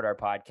support our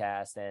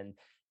podcast and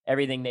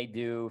everything they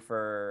do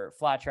for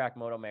Flat Track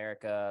Moto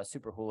America,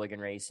 Super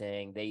Hooligan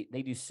Racing.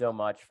 They do so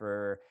much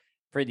for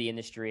the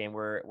industry, and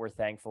we're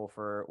thankful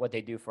for what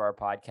they do for our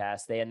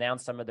podcast. They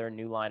announced some of their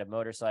new line of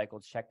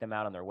motorcycles. Check them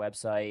out on their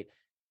website.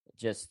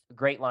 Just a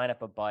great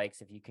lineup of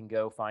bikes. If you can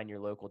go find your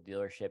local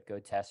dealership, go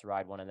test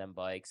ride one of them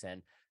bikes.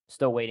 And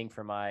still waiting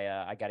for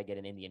my I got to get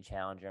an Indian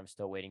Challenger. I'm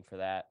still waiting for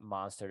that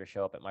monster to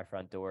show up at my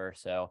front door.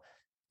 So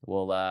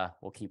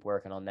we'll keep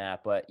working on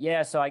that. But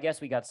yeah, so I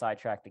guess we got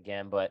sidetracked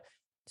again, but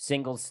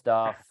singles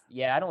stuff.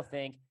 Yeah,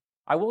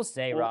 I will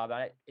say, Rob,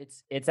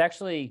 it's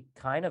actually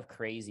kind of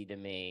crazy to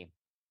me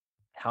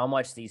how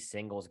much these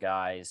singles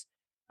guys,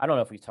 I don't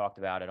know if we've talked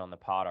about it on the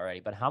pod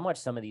already, but how much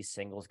some of these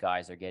singles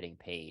guys are getting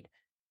paid.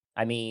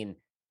 I mean,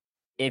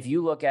 if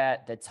you look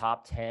at the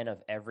top 10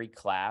 of every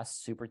class,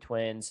 Super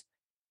Twins,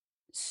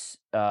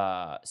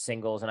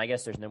 singles, and I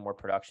guess there's no more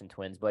production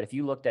twins, but if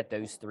you looked at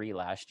those three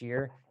last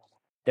year,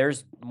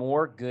 there's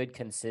more good,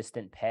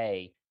 consistent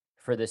pay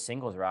for the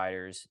singles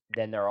riders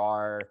than there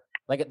are.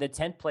 Like the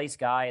 10th place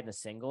guy in the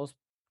singles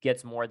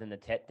gets more than the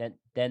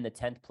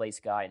 10th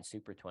place guy in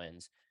Super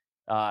Twins.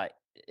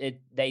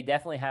 They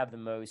definitely have the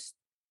most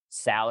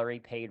salary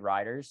paid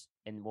riders,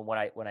 and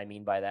what I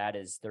mean by that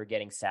is they're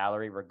getting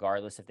salary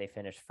regardless if they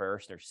finish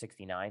first or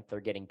 69th. They're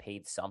getting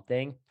paid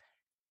something,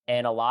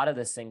 and a lot of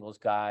the singles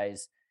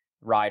guys,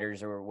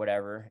 riders or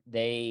whatever,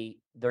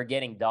 they're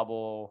getting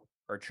double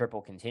or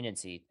triple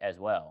contingency as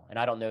well. And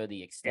I don't know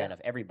the extent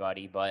of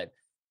everybody, but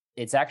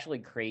it's actually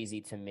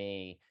crazy to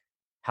me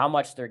how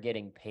much they're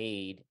getting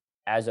paid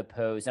as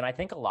opposed. And I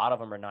think a lot of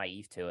them are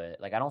naive to it.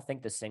 Like, I don't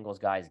think the singles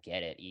guys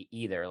get it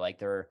either. Like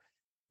they're,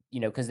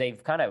 cause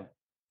they've kind of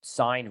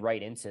signed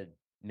right into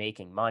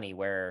making money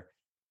where,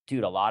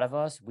 dude, a lot of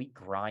us, we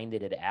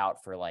grinded it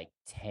out for like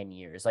 10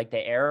 years. Like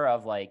the era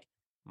of like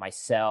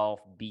myself,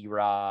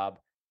 B-Rob,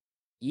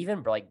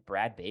 even like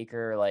Brad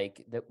Baker,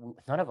 like that,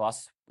 none of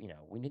us,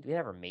 we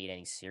never made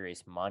any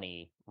serious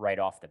money right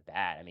off the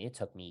bat. I mean, it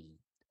took me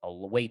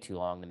way too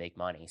long to make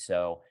money.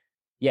 So,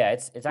 yeah,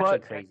 it's actually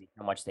But crazy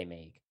how much they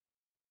make.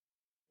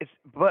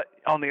 but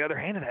on the other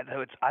hand of that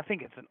though, I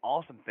think it's an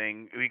awesome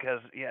thing because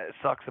yeah, it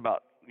sucks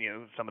about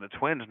some of the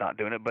twins not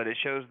doing it, but it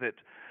shows that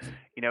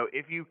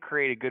if you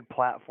create a good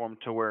platform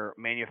to where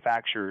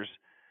manufacturers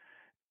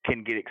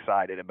can get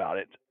excited about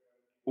it,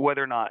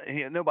 whether or not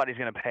nobody's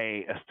going to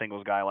pay a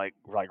singles guy like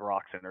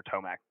Roxon or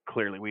Tomac.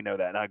 Clearly, we know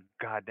that.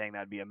 God dang,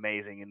 that'd be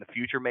amazing in the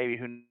future. Maybe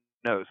who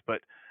knows?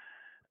 But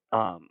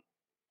um,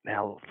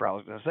 now for I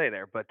was going to say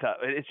there, but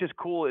it's just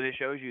cool that it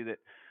shows you that.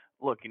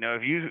 Look,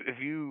 if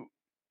you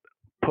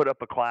put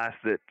up a class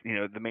that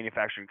the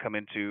manufacturer can come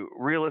into,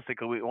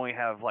 realistically, we only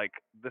have like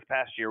this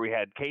past year we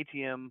had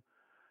KTM,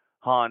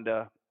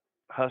 Honda,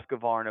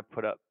 Husqvarna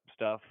put up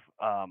stuff.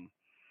 Um,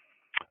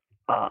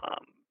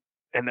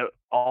 and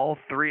all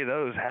three of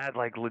those had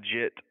like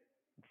legit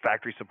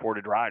factory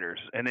supported riders,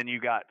 and then you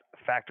got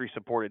factory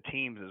supported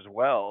teams as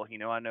well.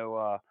 I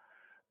know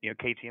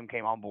KTM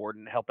came on board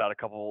and helped out a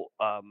couple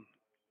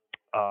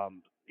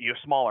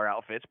smaller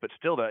outfits, but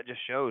still that just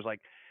shows like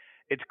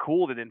it's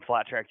cool that in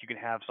flat track you can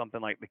have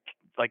something like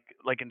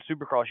like in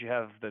Supercross you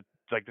have the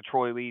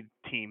Troy Lee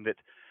team that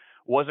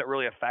wasn't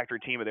really a factory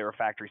team, but they were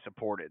factory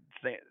supported,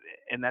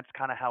 and that's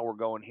kind of how we're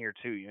going here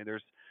too.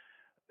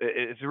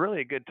 It's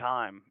really a good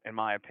time in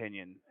my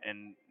opinion.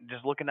 And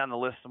just looking down the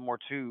list some more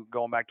too,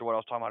 going back to what I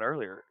was talking about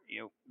earlier,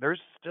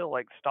 there's still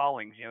like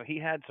Stallings. He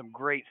had some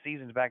great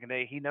seasons back in the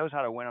day. He knows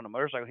how to win on a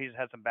motorcycle. He's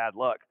had some bad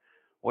luck.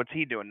 What's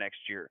he doing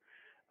next year?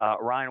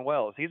 Ryan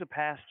Wells, he's a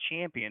past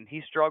champion.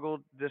 He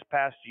struggled this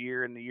past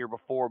year and the year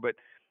before, but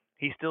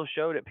he still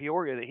showed at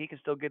Peoria that he can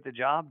still get the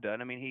job done.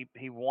 I mean,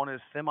 he won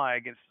his semi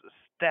against a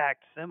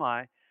stacked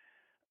semi.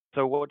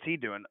 So what's he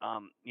doing?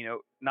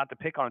 Not to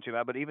pick on him too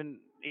bad, but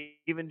even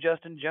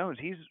Justin Jones,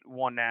 he's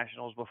won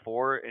nationals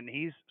before and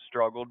he's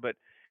struggled, but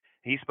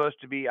he's supposed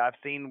to be. I've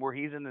seen where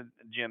he's in the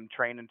gym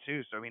training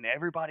too. So I mean,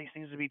 everybody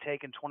seems to be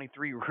taking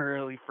 23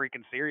 really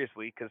freaking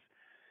seriously because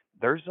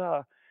there's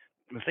the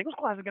singles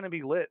class is going to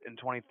be lit in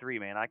 23,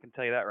 man. I can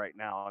tell you that right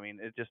now. I mean,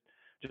 it just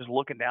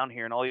looking down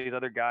here and all these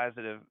other guys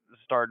that have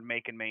started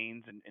making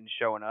mains and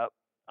showing up.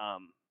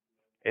 Um,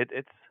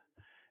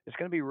 it's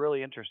going to be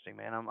really interesting,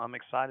 man. I'm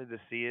excited to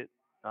see it.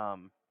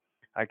 Um,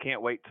 I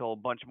can't wait till a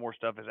bunch more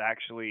stuff is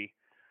actually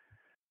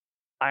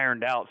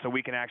ironed out, so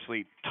we can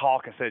actually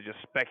talk instead of just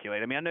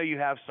speculate. I mean, I know you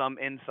have some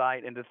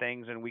insight into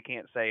things, and we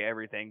can't say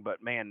everything,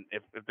 but man,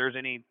 if there's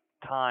any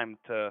time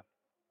to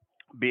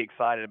be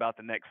excited about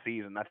the next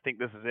season, I think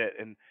this is it.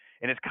 And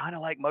it's kind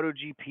of like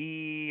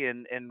MotoGP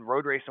and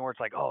road racing, where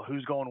it's like, oh,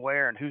 who's going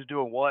where and who's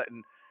doing what,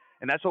 and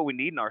that's what we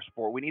need in our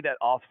sport. We need that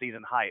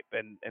off-season hype,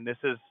 and this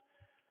is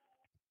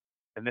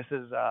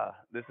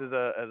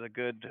a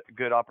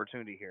good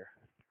opportunity here.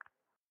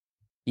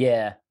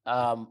 Yeah.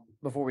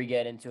 Before we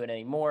get into it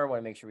anymore, I want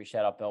to make sure we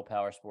shout out Bell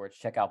Power Sports.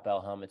 Check out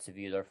Bell Helmets to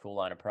view their full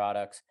line of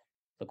products.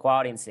 The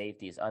quality and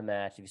safety is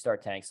unmatched. If you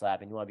start tank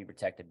slapping, you want to be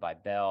protected by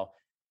Bell.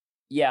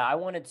 Yeah, I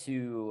wanted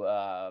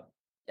to.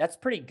 That's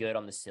pretty good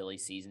on the silly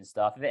season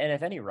stuff. And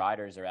if any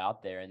riders are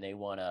out there and they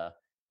want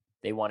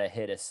to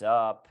hit us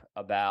up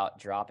about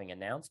dropping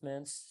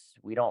announcements,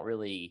 we don't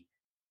really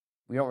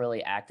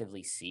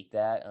actively seek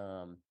that.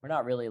 We're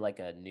not really like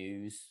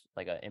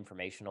like a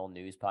informational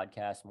news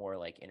podcast, more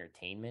like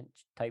entertainment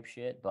type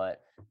shit.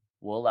 But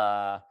we'll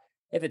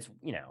if it's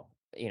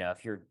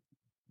if you're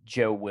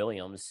Joe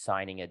Williams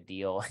signing a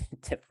deal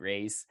to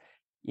race,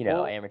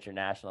 Well, amateur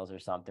nationals or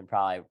something,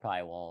 probably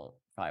won't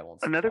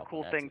another talk about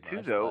cool that thing too too,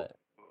 much. though. But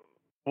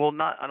Well,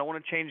 not I don't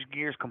want to change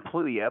gears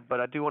completely yet, but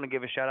I do want to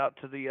give a shout out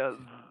to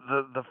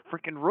the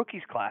freaking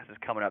rookies classes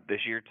coming up this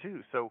year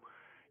too. So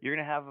you're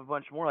gonna have a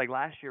bunch more. Like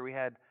last year, we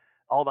had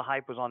all the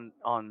hype was on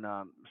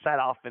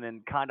Sadoff and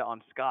then kind of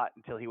on Scott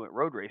until he went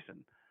road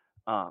racing.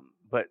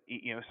 But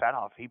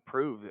Sadoff, he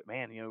proved that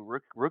man,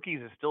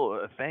 rookies is still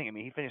a thing. I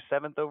mean, he finished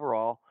 7th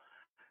overall.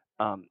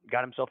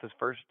 Got himself his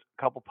first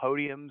couple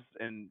podiums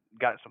and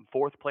got some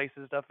 4th places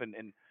and stuff,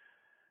 and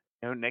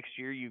next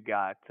year you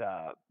got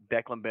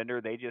Declan Bender.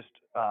 They just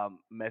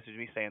messaged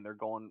me saying they're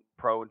going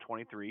pro in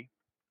 23.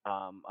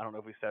 I don't know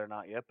if we said or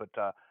not yet, but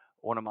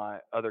one of my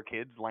other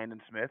kids,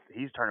 Landon Smith,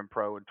 he's turning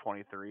pro in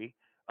 23.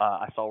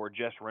 I saw where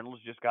Jess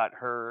Reynolds just got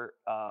her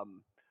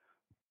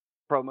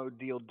promo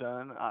deal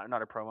done.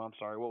 Not a promo, I'm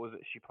sorry. What was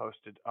it she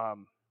posted?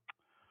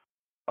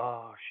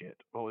 Oh shit,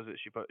 what was it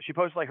she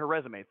posted like her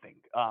resume thing.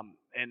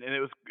 And it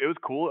was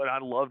cool and I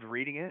loved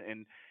reading it,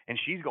 and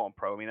she's going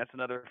pro. I mean, that's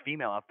another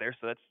female out there,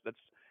 so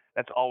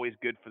that's always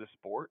good for the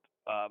sport.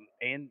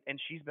 And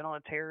she's been on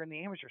a tear in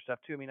the amateur stuff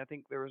too. I mean, I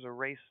think there was a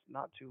race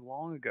not too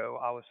long ago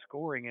I was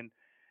scoring, and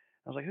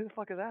I was like, who the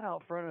fuck is that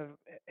out front of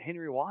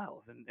Henry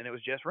Wiles? And it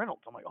was Jess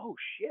Reynolds. I'm like, oh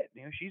shit,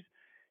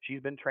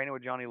 she's been training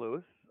with Johnny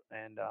Lewis,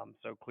 and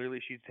so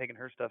clearly she's taking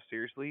her stuff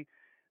seriously.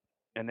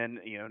 And then,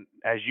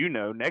 as you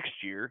know, next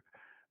year,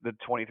 the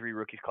 23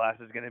 rookies class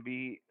is going to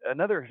be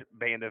another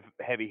band of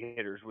heavy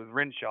hitters with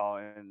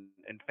Renshaw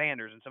and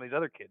Fanders and some of these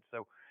other kids.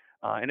 So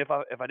And if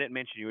I didn't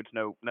mention you, it's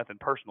nothing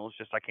personal. It's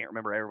just I can't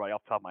remember everybody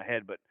off the top of my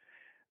head. But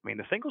I mean,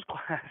 the singles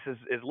class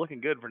is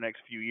looking good for the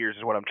next few years.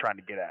 Is what I'm trying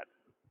to get at.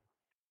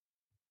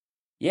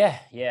 Yeah,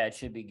 yeah, it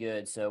should be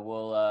good. So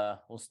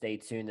we'll stay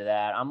tuned to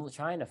that. I'm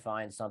trying to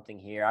find something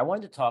here. I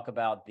wanted to talk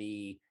about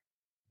the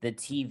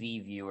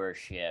TV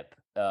viewership.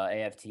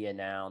 AFT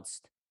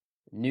announced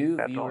new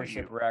That's all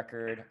you. viewership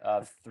record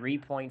of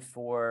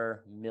 3.4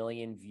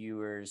 million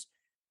viewers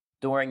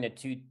during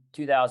the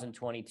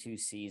 2022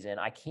 season.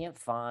 I can't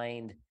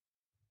find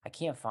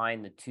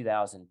the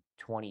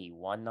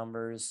 2021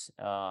 numbers.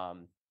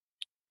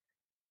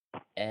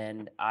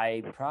 And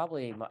I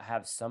probably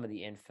have some of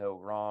the info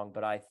wrong,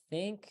 but I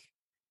think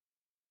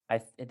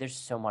there's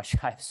so much.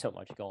 I have so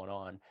much going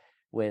on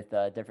with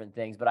different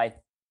things, but I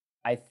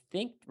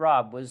think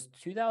Rob was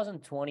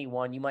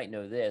 2021. You might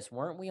know this.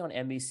 Weren't we on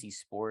NBC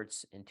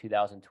Sports in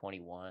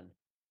 2021?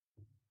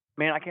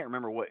 Man, I can't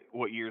remember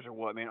what years or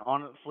what. Man,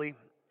 honestly,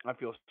 I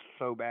feel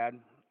so bad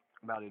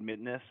about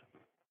admitting this.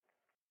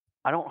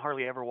 I don't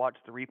hardly ever watch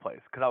the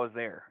replays because I was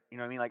there. You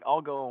know what I mean? Like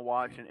I'll go and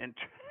watch, and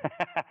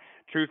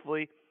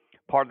truthfully,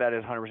 part of that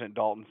is 100%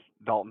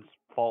 Dalton's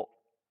fault.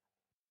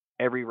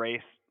 Every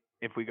race,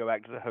 if we go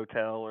back to the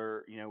hotel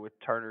or with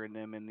Turner and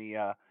them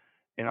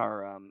in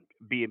our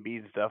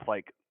B&Bs and stuff,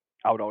 like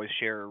I would always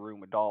share a room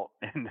with Dalt,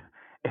 and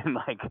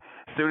like as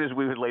soon as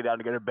we would lay down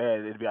to go to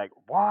bed, it'd be like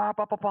wah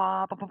ba ba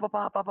ba ba ba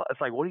ba ba ba.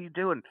 It's like, what are you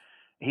doing?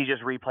 He's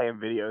just replaying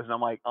videos, and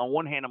I'm like, on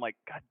one hand, I'm like,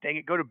 God dang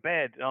it, go to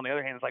bed. And on the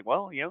other hand, it's like,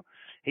 well,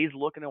 he's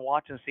looking and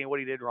watching, seeing what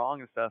he did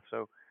wrong and stuff.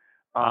 So,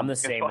 I'm the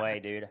as same far, way,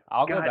 dude.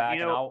 I'll go God, back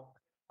and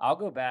I'll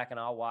go back and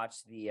I'll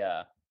watch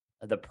the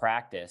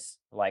practice.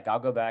 Like I'll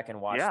go back and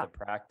watch yeah, the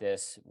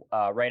practice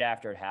right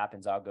after it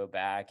happens. I'll go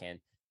back and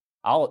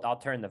I'll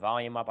turn the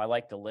volume up. I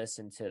like to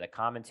listen to the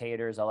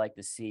commentators. I like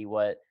to see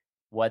what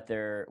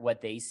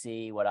they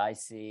see, what I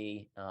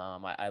see.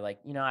 I like,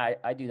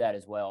 I do that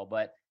as well.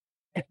 But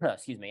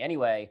excuse me.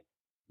 Anyway,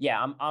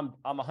 yeah, I'm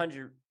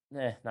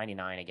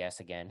 99, I guess,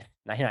 again.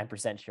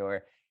 99%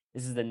 sure.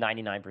 This is the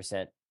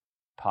 99%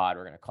 pod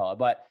we're gonna call it.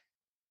 But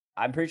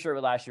I'm pretty sure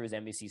last year was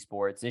NBC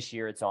Sports. This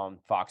year it's on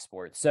Fox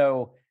Sports.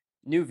 So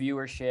new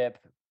viewership.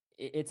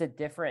 It's a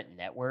different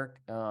network.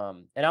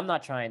 And I'm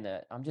not trying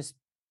to. I'm just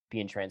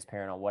being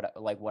transparent on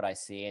what I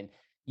see. And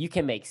you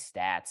can make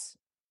stats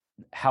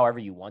however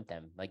you want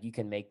them. Like you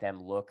can make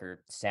them look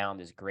or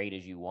sound as great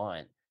as you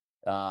want.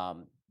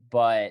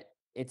 But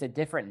it's a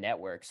different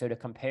network. So to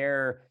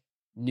compare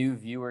new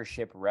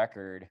viewership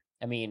record,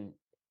 I mean,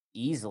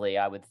 easily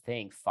I would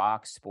think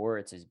Fox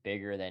Sports is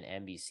bigger than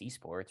NBC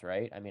Sports,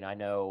 right? I mean, I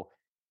know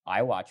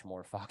I watch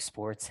more Fox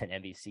Sports than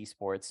NBC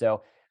Sports.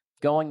 So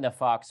going to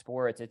Fox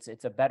Sports,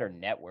 it's a better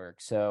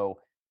network. So,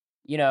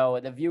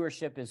 the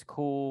viewership is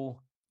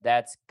cool.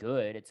 That's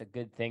good. It's a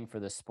good thing for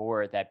the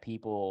sport that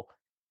people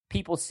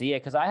see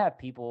it, because I have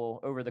people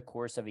over the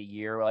course of a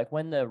year, like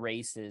when the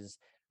race is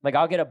like,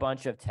 I'll get a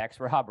bunch of texts,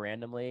 Rob,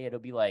 randomly. It'll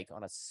be like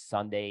on a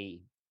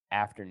Sunday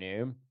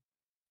afternoon.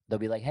 They'll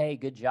be like, "Hey,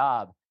 good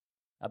job."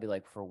 I'll be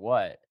like, "For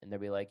what?" And they'll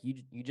be like,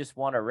 "You just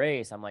won a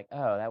race." I'm like,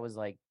 "Oh, that was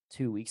like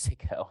 2 weeks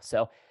ago."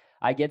 So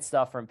I get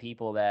stuff from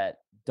people that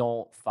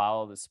don't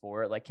follow the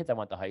sport, like kids I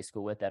went to high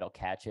school with that'll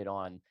catch it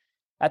on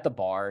at the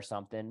bar or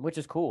something, which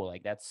is cool.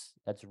 Like that's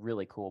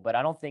really cool. But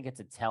I don't think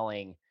it's a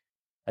telling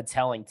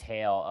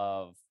tale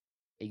of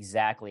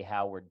exactly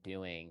how we're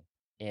doing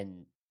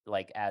in,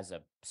 like, as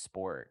a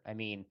sport. I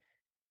mean,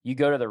 you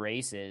go to the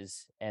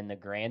races and the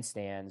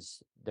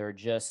grandstands, they're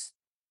just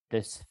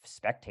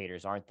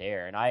spectators aren't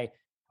there. And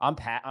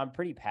I'm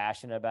pretty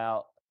passionate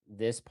about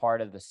this part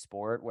of the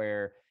sport,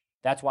 where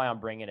that's why I'm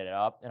bringing it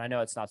up. And I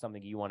know it's not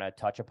something you want to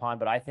touch upon,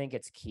 but I think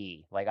it's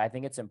key. Like I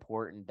think it's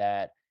important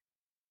that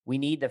we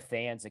need the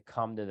fans to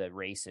come to the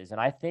races. And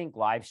I think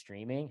live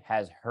streaming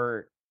has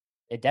hurt.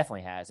 It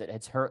definitely has.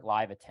 It's hurt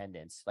live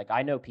attendance. Like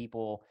I know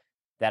people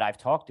that I've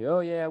talked to, "Oh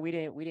yeah, we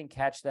didn't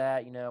catch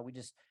that.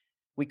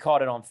 We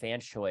caught it on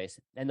Fans Choice,"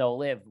 and they'll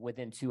live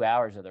within 2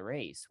 hours of the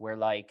race. Where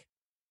like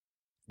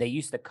they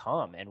used to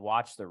come and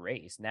watch the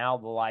race. Now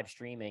the live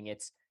streaming,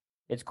 it's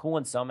cool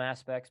in some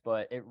aspects,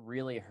 but it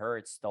really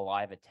hurts the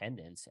live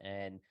attendance,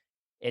 and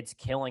it's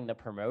killing the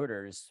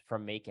promoters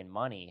from making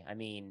money. I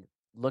mean,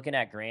 looking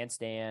at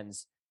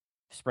grandstands,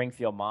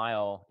 Springfield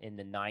Mile in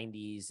the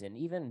 90s and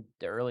even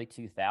the early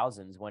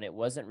 2000s, when it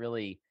was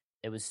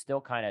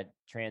still kind of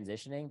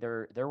transitioning.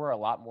 There were a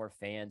lot more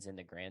fans in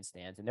the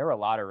grandstands, and there were a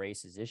lot of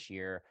races this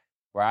year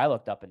where I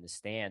looked up in the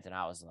stands and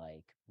I was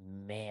like,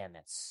 "Man,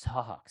 that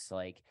sucks."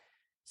 Like,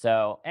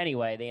 so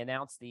anyway, they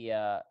announced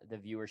the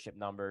viewership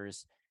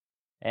numbers,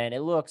 and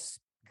it looks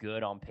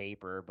good on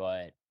paper,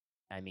 but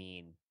I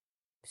mean,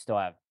 we still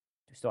have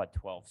we still had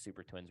 12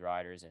 Super Twins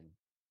riders, and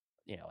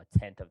a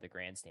tenth of the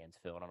grandstands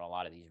filled on a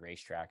lot of these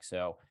racetracks.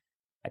 So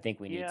I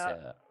think we need yeah.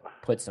 to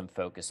put some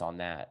focus on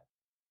that.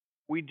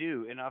 We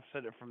do, and I've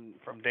said it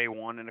from day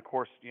one. And of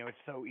course, it's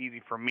so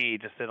easy for me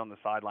to sit on the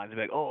sidelines and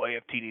be like, "Oh,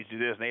 AFT needs to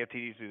do this and AFT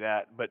needs to do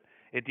that." But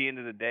at the end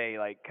of the day,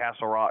 like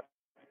Castle Rock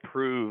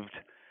proved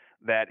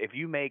that if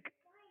you make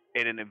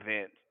at an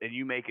event and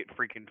you make it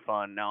freaking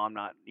fun. Now I'm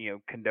not,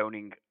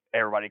 condoning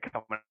everybody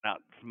coming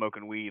out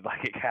smoking weed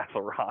like at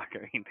Castle Rock.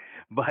 I mean,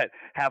 but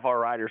half our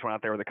riders went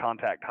out there with a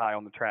contact high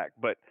on the track.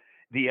 But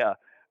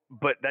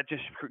that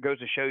just goes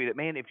to show you that,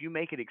 man, if you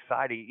make it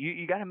exciting,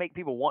 you got to make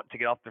people want to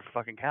get off their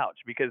fucking couch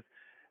because,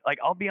 like,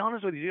 I'll be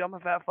honest with you, dude, I'm a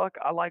fat fuck.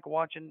 I like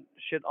watching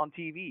shit on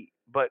TV,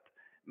 but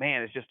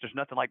man, it's just there's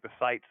nothing like the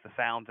sights, the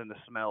sounds, and the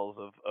smells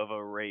of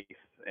a race,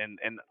 and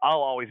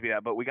I'll always be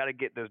that. But we got to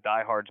get those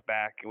diehards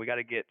back, and we got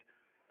to get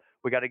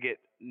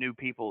new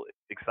people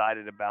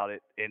excited about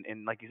it,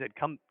 and like you said,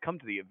 come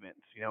to the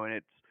events,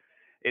 and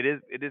it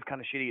is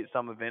kind of shitty at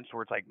some events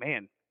where it's like,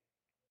 man,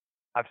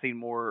 I've seen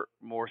more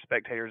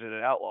spectators at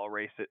an outlaw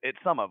race at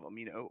some of them,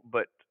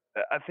 but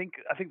I think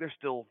there's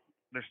still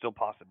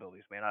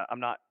possibilities, man. I'm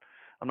not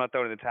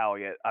throwing in the towel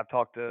yet. I've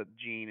talked to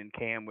Gene and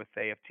Cam with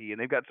AFT, and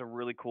they've got some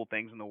really cool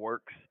things in the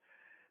works.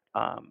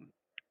 Um,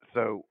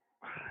 so,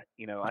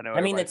 I know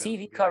I mean, the everybody's gonna TV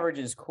be like, coverage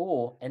is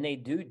cool, and they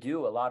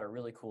do a lot of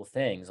really cool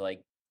things.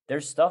 Like,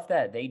 there's stuff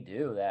that they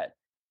do that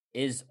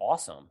is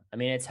awesome. I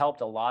mean, it's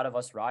helped a lot of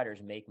us riders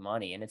make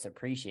money, and it's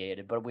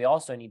appreciated. But we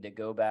also need to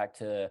go back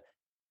to,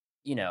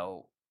 you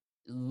know,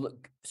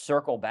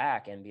 circle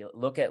back and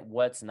look at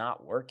what's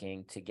not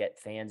working to get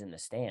fans in the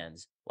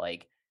stands.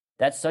 Like,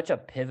 that's such a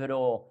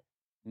pivotal,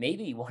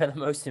 maybe one of the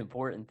most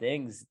important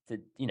things to,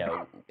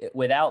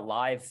 without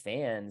live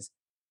fans,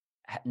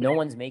 no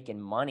one's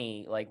making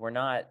money. Like, we're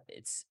not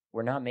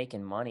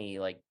making money.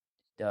 Like,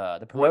 the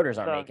what's promoters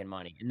aren't making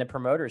money, and the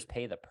promoters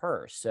pay the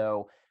purse.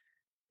 So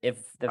if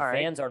the all right,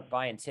 fans aren't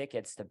buying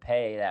tickets to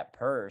pay that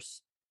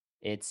purse,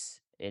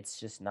 it's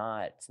just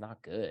not, it's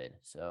not good.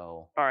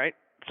 So all right.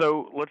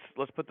 So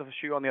let's put the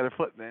shoe on the other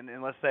foot then,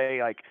 and let's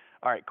say, like,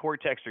 all right, Corey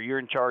Texter, you're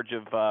in charge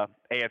of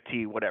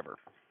AFT, whatever.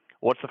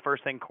 What's the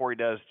first thing Corey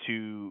does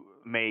to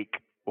make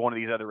one of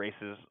these other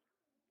races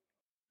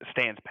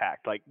stands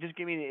packed? Like, just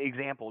give me an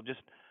example. Just,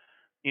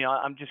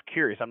 I'm just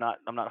curious. I'm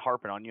not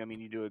harping on you. I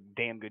mean, you do a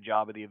damn good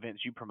job of the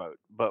events you promote.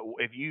 But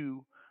if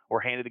you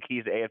were handed the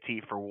keys to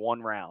AFT for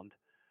one round,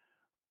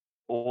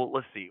 well,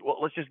 let's see. Well,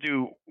 let's just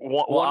do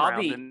one, Well, one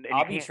round, and you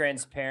I'll be can't.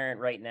 transparent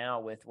right now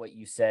with what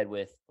you said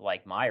with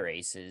like my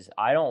races.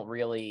 I don't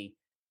really,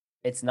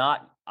 it's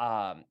not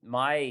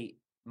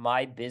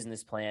my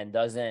business plan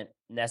doesn't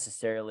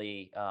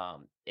necessarily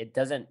it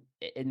doesn't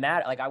it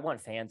matter. Like, I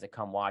want fans to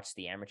come watch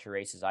the amateur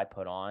races I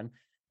put on,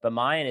 but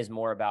mine is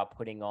more about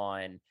putting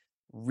on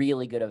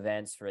really good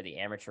events for the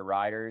amateur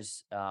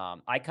riders.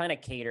 I kind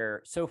of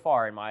cater so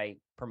far in my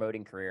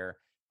promoting career.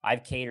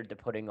 I've catered to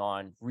putting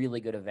on really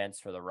good events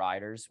for the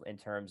riders in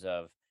terms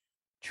of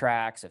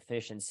tracks,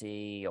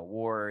 efficiency,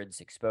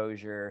 awards,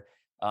 exposure.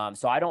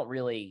 So I don't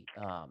really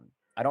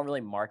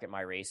market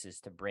my races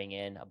to bring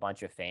in a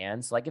bunch of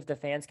fans. Like, if the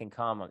fans can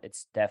come,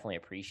 it's definitely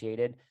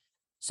appreciated.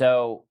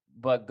 So,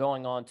 but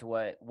going on to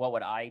what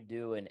would I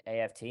do in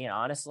AFT? And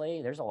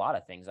honestly, there's a lot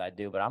of things I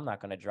do, but I'm not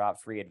going to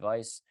drop free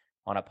advice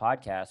on a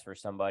podcast for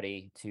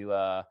somebody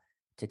to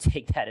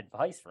take that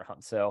advice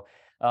from. So,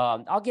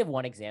 I'll give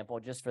one example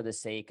just for the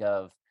sake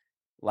of,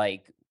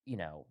 like,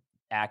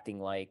 acting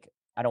like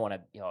I don't want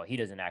to, he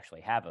doesn't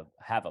actually have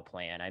a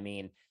plan. I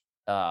mean,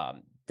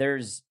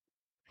 there's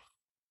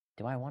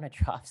do I want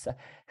to drop some?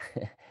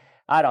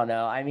 I don't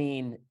know. I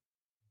mean,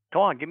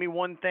 Come on, give me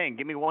one thing.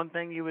 Give me one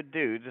thing you would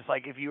do, just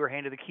like if you were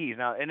handed the keys.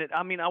 Now,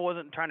 I mean, I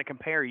wasn't trying to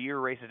compare your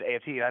races to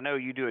AFT. I know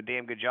you do a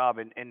damn good job,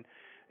 and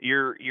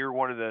you're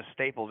one of the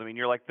staples. I mean,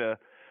 you're like the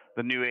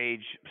new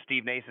age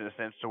Steve Nason in a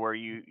sense, to where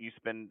you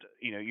spend,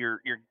 you're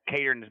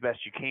catering as best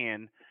you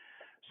can.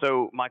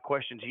 So my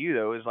question to you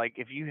though is, like,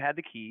 if you had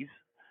the keys,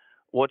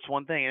 what's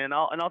one thing? And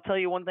I'll tell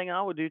you one thing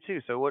I would do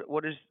too. So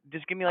what is,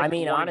 just give me I like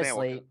mean, one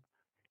example. honestly,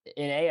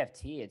 in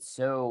AFT, it's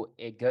so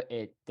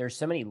there's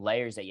so many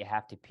layers that you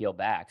have to peel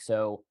back.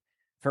 So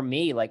for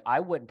me, like,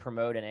 I wouldn't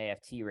promote an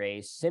AFT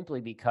race simply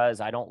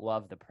because I don't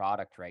love the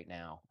product right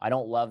now. I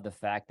don't love the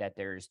fact that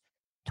there's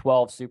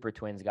 12 Super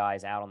Twins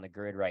guys out on the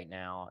grid right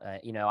now.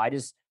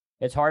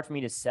 It's hard for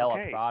me to sell a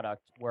Okay.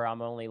 product where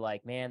I'm only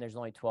like, man, there's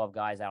only 12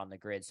 guys out on the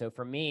grid. So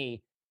for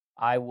me,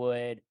 I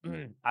would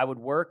I would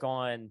work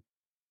on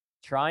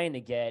trying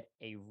to get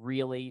a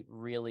really,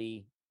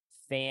 really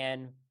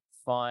fan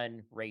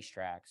fun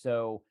racetrack.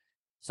 So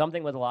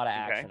something with a lot of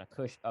Okay.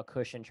 action, a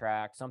cushion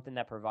track, something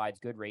that provides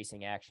good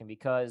racing action,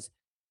 because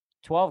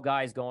 12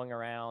 guys going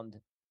around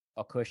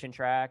a cushion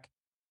track,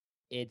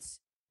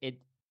 it's it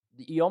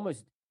you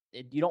almost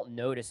you don't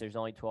notice there's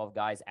only 12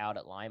 guys out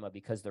at Lima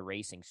because the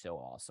racing's so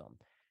awesome.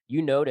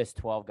 You notice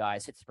 12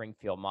 guys at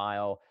Springfield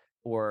Mile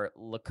or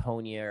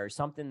Laconia or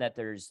something that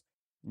there's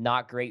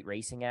not great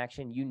racing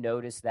action. You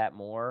notice that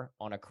more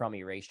on a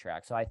crummy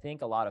racetrack. So I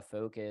think a lot of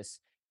focus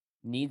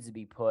needs to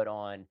be put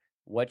on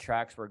what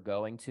tracks we're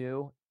going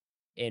to,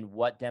 in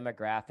what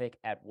demographic,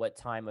 at what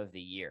time of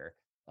the year.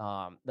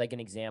 Like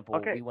an example,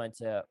 Okay. we went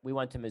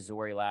to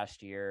Missouri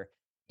last year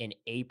in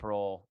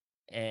April,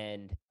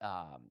 and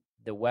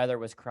the weather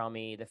was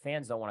crummy. The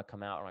fans don't want to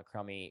come out on a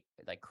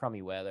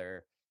crummy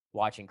weather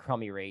watching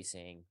crummy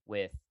racing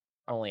with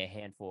only a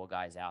handful of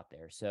guys out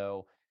there.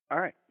 So All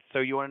right. So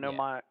you want to know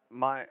yeah.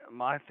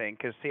 my thing,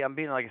 because see, I'm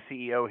being like a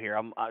CEO here.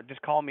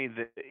 Just call me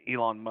the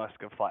Elon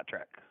Musk of flat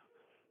track.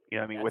 You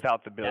know what I mean? That's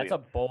Without the that's a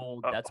billions.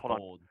 bold. That's Hold on,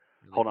 bold.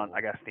 Really hold on.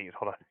 I bold. got to sneeze.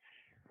 Hold on.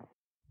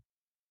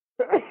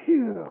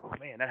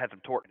 Man, that had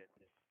some torque in it.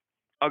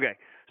 Okay,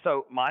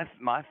 so my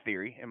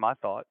theory and my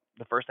thought,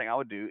 the first thing I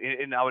would do,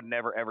 and I would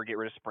never ever get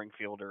rid of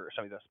Springfield or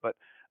some of this, but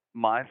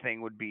my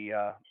thing would be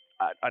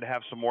I'd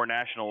have some more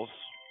nationals.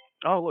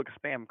 Oh, look,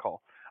 spam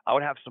call. I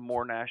would have some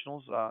more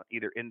nationals,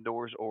 either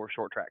indoors or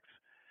short tracks.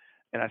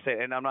 And I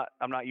say, and I'm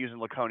not using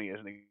Laconia as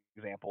an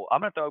example.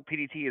 I'm gonna throw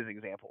PDT as an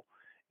example.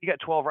 You got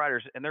 12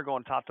 riders and they're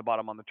going top to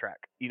bottom on the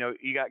track. You know,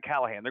 you got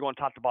Callahan, they're going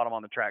top to bottom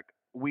on the track.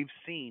 We've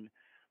seen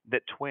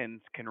that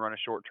twins can run a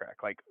short track.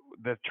 Like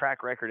the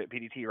track record at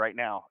PDT right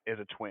now is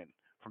a twin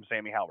from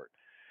Sammy Halbert.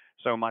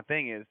 So my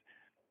thing is,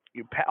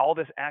 all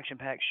this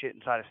action-packed shit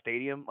inside a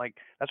stadium, like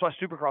that's why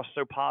Supercross is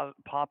so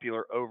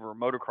popular over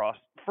motocross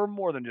for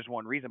more than just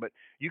one reason. But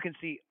you can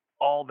see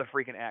all the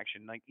freaking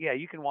action. Like, yeah,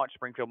 you can watch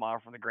Springfield Mile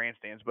from the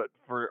grandstands, but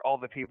for all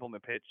the people in the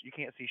pitch, you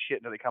can't see shit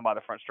until they come by the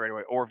front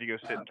straightaway, or if you go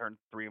sit in turn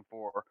 3 and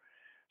 4.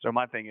 So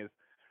my thing is,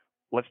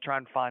 let's try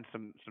and find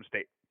some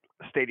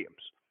stadiums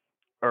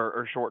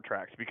or short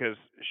tracks, because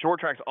short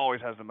tracks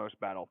always has the most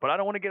battle. But I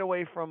don't want to get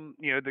away from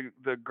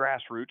the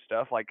grassroots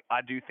stuff. Like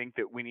I do think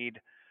that we need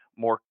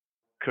more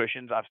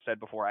cushions. I've said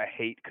before I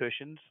hate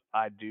cushions.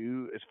 I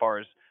do, as far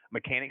as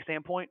mechanic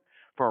standpoint.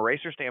 From a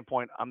racer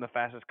standpoint, I'm the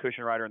fastest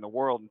cushion rider in the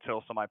world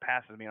until somebody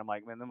passes me. And I'm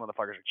like, man, them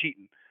motherfuckers are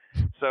cheating.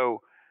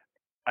 So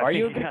I Are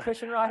you think a good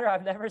cushion rider?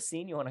 I've never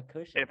seen you on a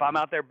cushion. if I'm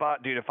out there,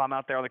 dude, if I'm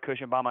out there on the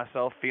cushion by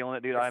myself, feeling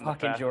it, dude, You're I'm the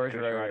fucking fastest George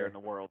cushion rider Roeder. in the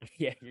world.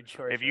 Yeah, you're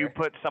George If you Roeder.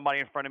 put somebody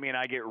in front of me and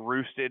I get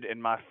roosted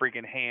and my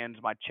freaking hands,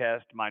 my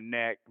chest, my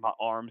neck, my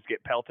arms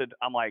get pelted,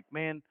 I'm like,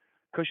 man,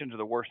 cushions are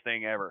the worst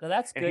thing ever. So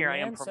that's And good, here I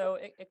am man. from. So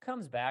it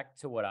comes back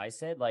to what I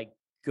said. Like,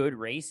 good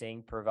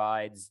racing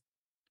provides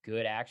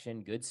good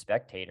action, good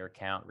spectator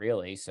count,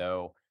 really.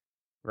 So,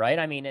 right?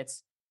 I mean,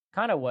 it's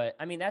kind of what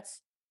I mean.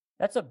 That's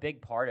a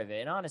big part of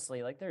it. And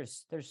honestly, like,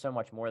 there's so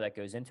much more that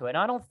goes into it. And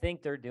I don't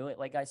think they're doing,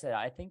 like I said,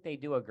 I think they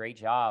do a great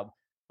job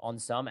on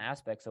some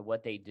aspects of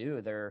what they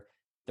do. They're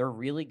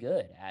really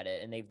good at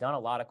it, and they've done a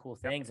lot of cool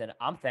Yep. things. And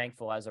I'm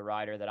thankful as a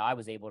rider that I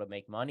was able to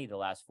make money the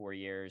last 4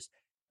 years.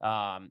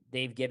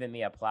 They've given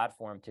me a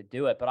platform to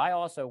do it, but I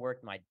also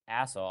worked my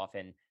ass off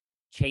and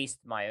chased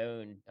my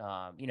own.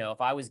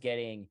 If I was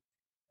getting,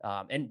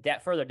 and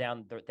that further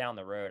down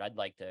the road, I'd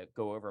like to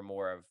go over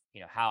more of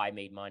how I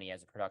made money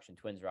as a production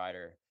twins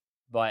rider.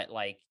 But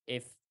like,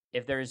 if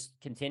there's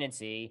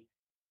contingency,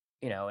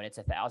 and it's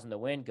 1,000 to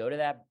win, go to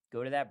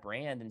that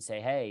brand and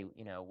say, hey,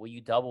 will you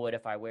double it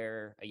if I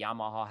wear a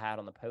Yamaha hat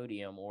on the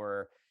podium?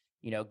 Or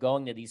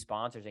going to these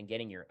sponsors and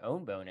getting your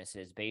own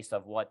bonuses based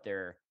off what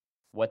they're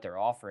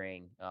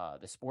offering,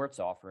 the sports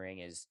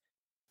offering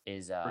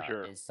For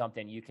sure. is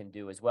something you can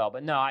do as well.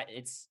 But no,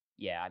 it's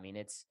yeah, I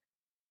mean,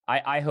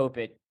 I hope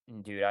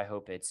dude, I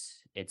hope it's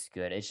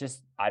good. It's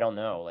just, I don't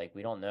know, like,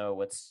 we don't know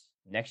what's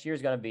next year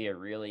is going to be a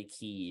really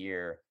key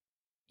year,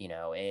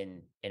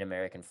 in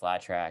American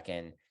flat track.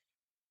 And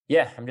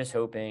yeah, I'm just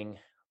hoping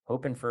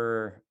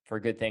for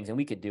good things, and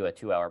we could do a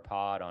 2-hour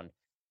pod on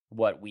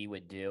what we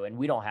would do, and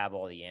we don't have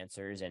all the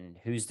answers, and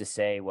who's to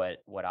say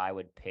what I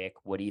would pick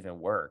would even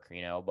work.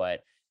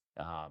 But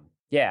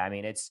yeah, I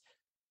mean,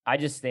 I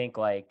just think,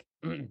 like,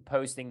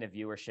 posting the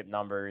viewership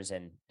numbers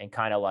and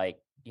kind of like,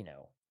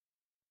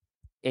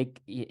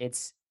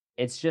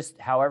 it's just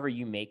however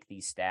you make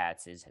these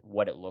stats is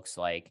what it looks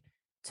like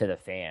to the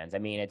fans. I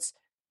mean,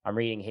 I'm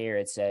reading here,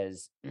 it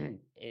says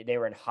they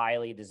were in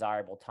highly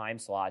desirable time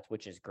slots,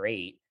 which is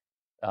great.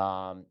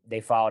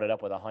 They followed it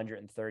up with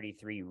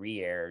 133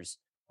 re-airs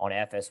on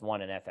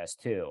FS1 and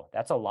FS2.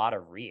 That's a lot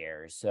of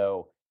re-airs.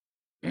 So,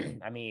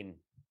 I mean,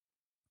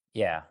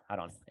 yeah, I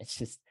don't. It's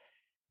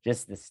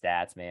just the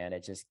stats, man.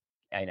 It just,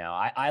 I know.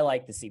 I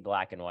like to see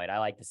black and white. I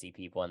like to see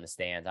people in the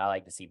stands. I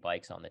like to see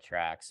bikes on the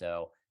track.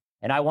 So,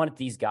 and I want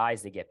these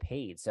guys to get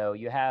paid. So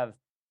you have,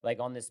 like,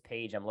 on this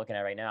page I'm looking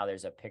at right now,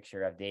 there's a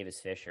picture of Davis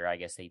Fisher. I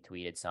guess they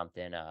tweeted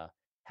something.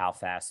 How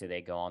fast do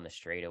they go on the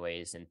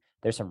straightaways? And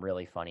there's some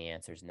really funny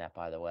answers in that,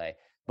 by the way.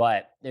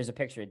 But there's a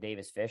picture of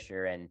Davis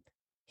Fisher, and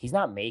he's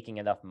not making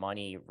enough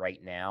money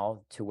right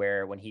now to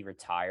where when he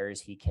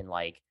retires, he can,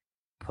 like,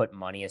 put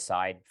money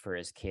aside for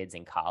his kids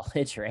in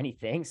college or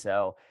anything.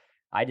 So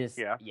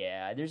Yeah.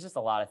 yeah, there's just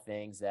a lot of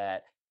things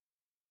that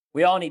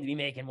we all need to be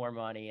making more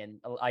money. And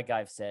like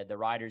I've said, the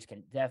riders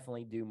can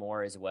definitely do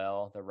more as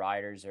well. A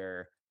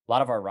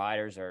lot of our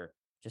riders are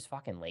just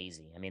fucking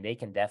lazy. I mean, they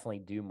can definitely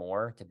do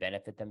more to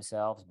benefit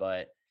themselves,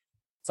 but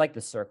it's like the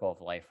circle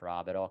of life,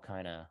 Rob. It all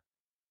kind of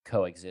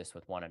coexists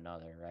with one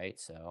another, right?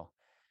 So,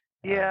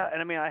 Yeah,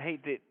 and I mean, I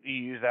hate that you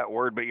use that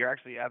word, but you're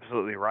actually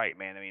absolutely right,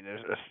 man. I mean,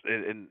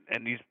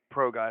 and these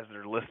pro guys that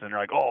are listening are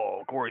like,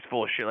 "Oh, Corey's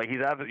full of shit." Like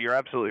you're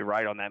absolutely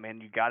right on that,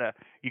 man. You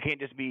can't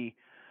just be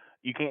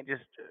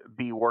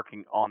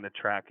working on the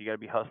track. You got to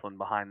be hustling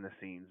behind the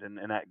scenes, and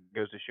that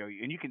goes to show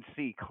you. And you can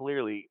see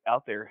clearly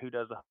out there who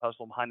does the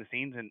hustle behind the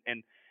scenes.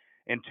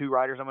 And two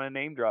riders I'm going to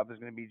name drop is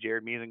going to be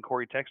Jared Mees and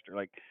Corey Texter.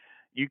 Like,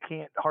 you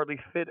can't hardly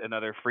fit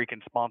another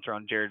freaking sponsor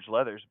on Jared's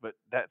Leathers, but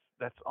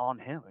that's on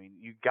him. I mean,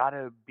 you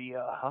gotta be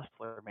a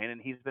hustler, man,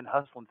 and he's been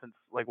hustling since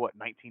like what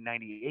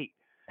 1998.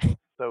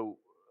 So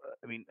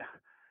I mean,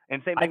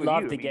 and same thing I'd with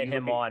love you. I to mean, get you look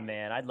him at on,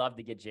 man. I'd love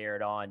to get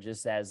Jared on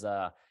just as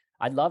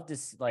I'd love to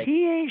like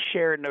he ain't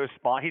sharing no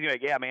sponsor. He's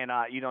like, yeah, man,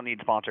 you don't need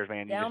sponsors,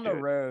 man. You down just the do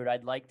it. road,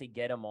 I'd like to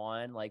get him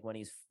on, like when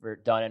he's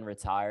done and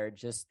retired.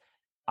 Just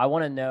I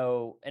want to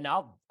know, and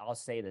I'll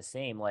say the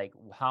same. Like,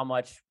 how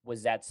much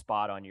was that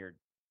spot on your,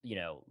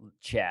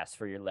 chest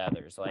for your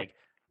leathers? Like,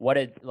 what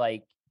did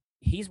like?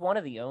 He's one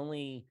of the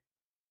only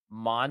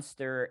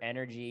Monster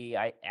Energy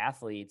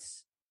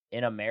athletes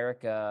in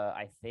America.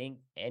 I think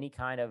any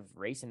kind of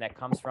racing that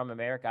comes from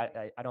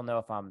America. I don't know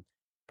if I'm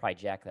probably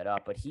jack that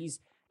up, but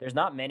there's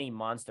not many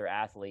monster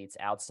athletes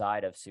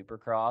outside of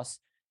Supercross,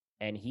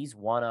 and he's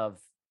one of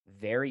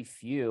very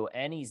few.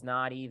 And he's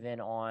not even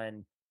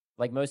on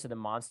like most of the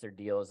monster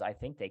deals. I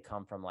think they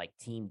come from like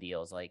team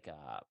deals, like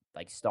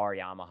Star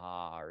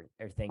Yamaha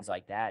or things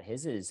like that.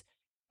 His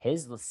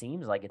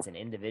seems like it's an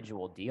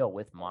individual deal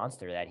with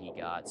Monster that he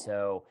got.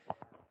 So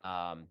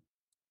um,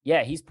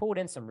 yeah, he's pulled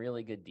in some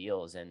really good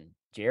deals, and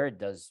Jared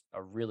does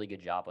a really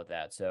good job with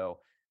that. So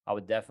I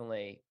would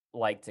definitely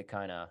like to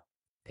kind of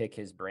pick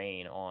his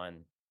brain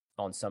on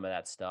some of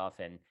that stuff,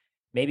 and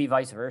maybe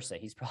vice versa.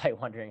 He's probably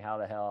wondering how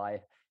the hell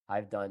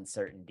I've done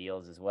certain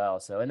deals as well.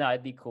 So and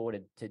that'd be cool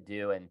to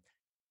do. And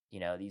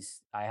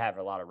these I have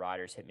a lot of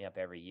riders hit me up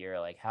every year,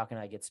 like how can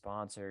I get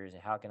sponsors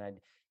and how can I?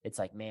 It's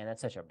like, man,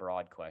 that's such a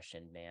broad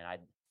question, man.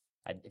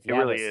 If It you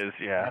have really is,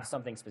 you yeah. have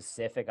something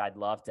specific, I'd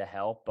love to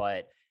help,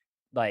 but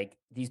like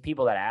these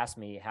people that ask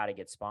me how to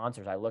get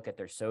sponsors, I look at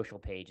their social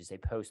pages. They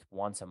post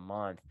once a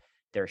month.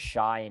 They're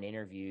shy in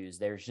interviews.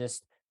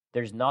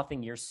 There's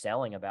nothing you're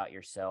selling about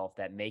yourself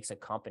that makes a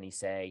company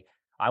say,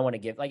 I want to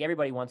give like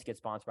everybody wants to get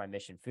sponsored by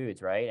Mission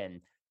Foods, right?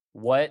 And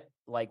what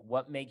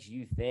makes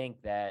you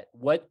think that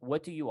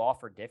what do you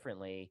offer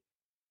differently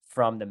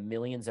from the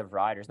millions of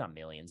riders, not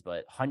millions,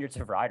 but hundreds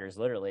of riders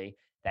literally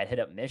that hit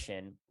up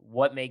Mission?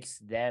 What makes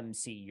them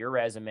see your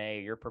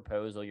resume, your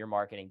proposal, your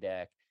marketing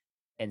deck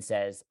and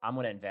says, I'm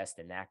going to invest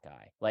in that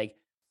guy? Like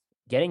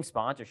getting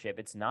sponsorship,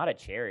 it's not a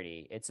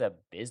charity, it's a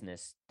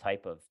business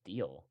type of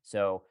deal.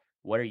 So,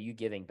 what are you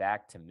giving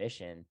back to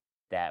Mission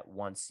that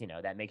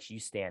that makes you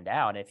stand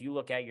out? And if you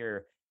look at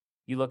your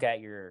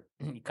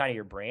kind of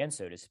your brand,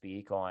 so to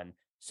speak, on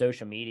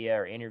social media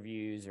or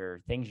interviews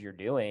or things you're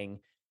doing,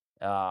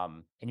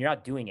 and you're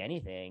not doing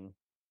anything,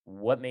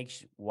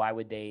 why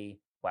would they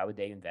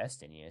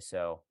invest in you?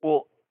 So,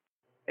 Well,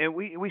 and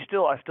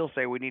I still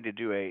say we need to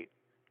do a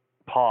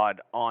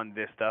pod on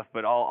this stuff,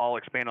 but I'll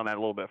expand on that a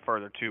little bit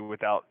further too.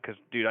 Without because,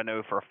 dude, I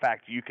know for a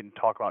fact you can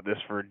talk about this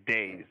for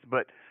days.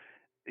 But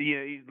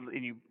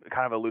and you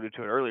kind of alluded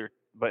to it earlier.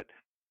 But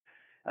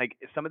like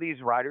some of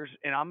these riders,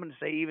 and I'm going to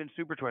say even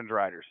Super Twins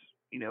riders,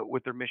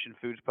 with their Mission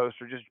Foods posts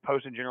or just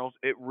posts in general,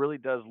 it really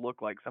does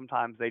look like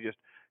sometimes they just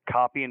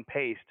copy and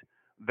paste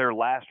their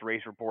last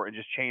race report and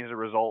just change the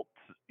results.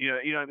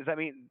 Does that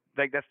mean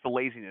like that's the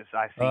laziness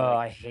I see? oh, Like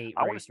I hate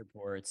I want race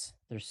reports.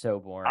 They're so I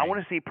boring.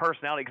 want to see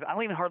personality because I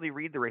don't even hardly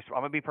read the race. I'm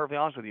gonna be perfectly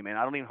honest with you, man.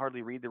 I don't even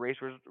hardly read the race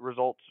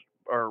results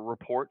or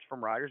reports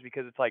from riders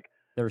because it's like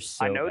They're I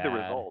so know the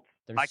bad. results.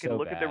 They're I can so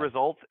look at the bad.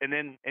 results and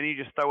you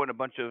just throw in a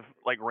bunch of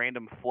like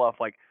random fluff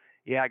like,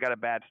 yeah, I got a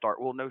bad start.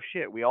 Well, no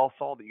shit. We all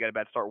saw that you got a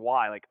bad start.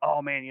 Why? Like,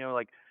 oh man,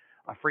 like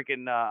I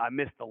freaking I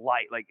missed the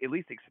light. Like at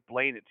least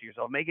explain it to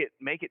yourself. Make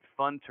it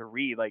fun to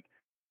read. Like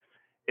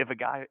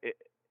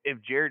if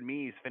Jared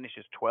Mees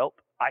finishes 12th,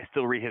 I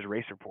still read his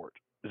race report.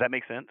 Does that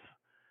make sense?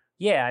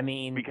 Yeah, I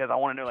mean, Because I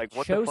want to know like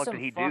what the show fuck did some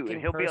he do, and fucking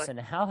he'll be like,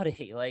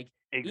 personality. Like,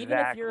 even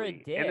if you're a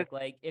exactly. And dick,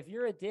 like if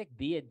you're a dick,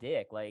 be a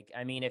dick. Like,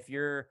 I mean, if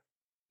you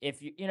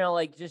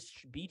like just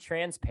be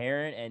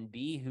transparent and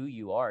be who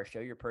you are, show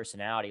your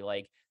personality.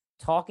 Like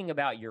talking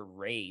about your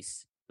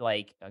race,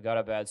 like I got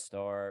a bad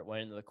start,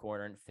 went into the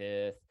corner in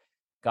fifth,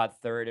 got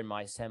third in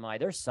my semi.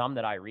 There's some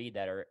that I read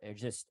that are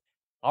just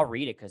I'll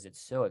read it because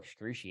it's so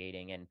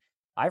excruciating. And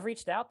I've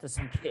reached out to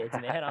some kids,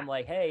 man. I'm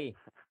like, hey,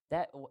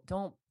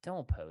 don't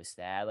post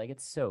that. Like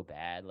it's so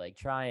bad. Like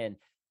try and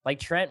like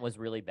Trent was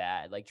really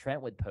bad. Like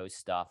Trent would post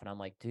stuff and I'm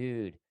like,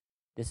 dude,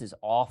 this is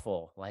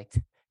awful. Like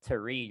to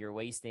read, you're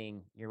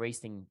wasting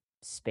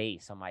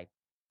space on my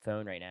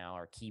phone right now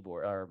or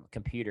keyboard or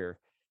computer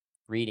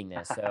reading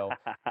this. So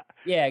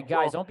yeah, guys,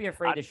 well, don't be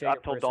afraid to show your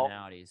I've told Dalton.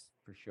 personalities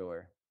for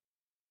sure.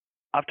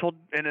 I've told,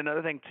 and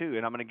another thing too,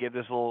 and I'm going to give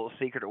this little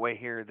secret away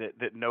here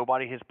that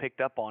nobody has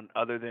picked up on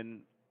other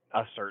than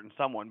a certain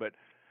someone, but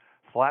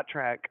Flat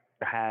Track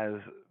has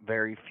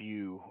very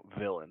few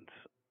villains.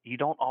 You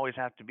don't always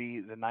have to be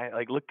the nice.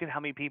 Like, look at how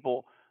many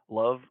people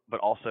love but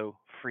also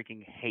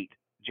freaking hate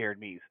Jared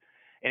Mees.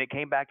 And it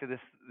came back to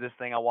this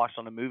thing I watched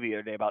on a movie the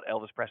other day about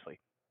Elvis Presley.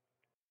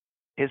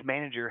 His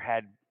manager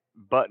had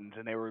buttons,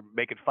 and they were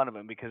making fun of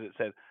him because it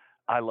said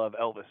 "I love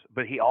Elvis,"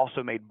 but he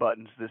also made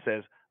buttons that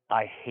says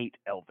 "I hate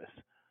Elvis."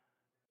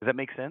 Does that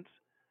make sense?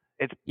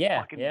 It's Yeah,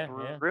 fucking yeah,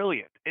 yeah,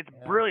 brilliant. It's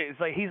yeah. brilliant. It's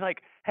like he's like,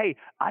 hey,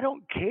 I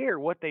don't care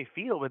what they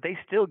feel, but they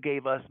still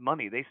gave us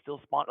money. They still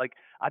spawn. Like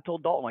I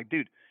told Dalton, like,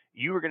 dude,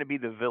 you were gonna be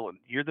the villain.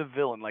 You're the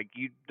villain. Like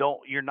you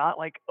don't. You're not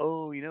like,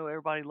 oh,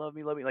 everybody love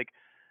me, love me. Like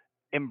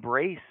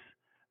embrace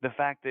the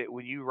fact that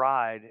when you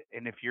ride,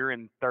 and if you're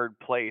in third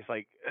place,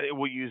 like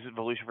we'll use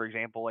Volusia for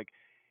example. Like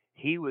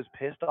he was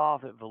pissed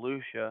off at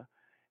Volusia,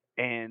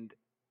 and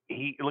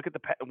he look at the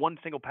one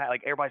single pass.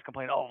 Like everybody's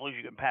complaining, oh,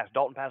 Volusia getting passed.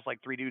 Dalton passed like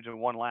three dudes in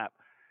one lap.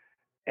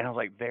 And I was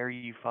like, there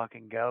you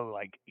fucking go.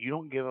 Like, you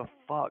don't give a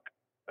fuck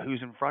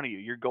who's in front of you.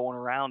 You're going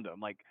around them.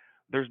 Like,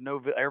 there's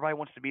no, everybody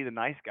wants to be the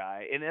nice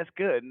guy. And that's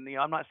good. And,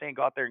 I'm not saying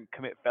go out there and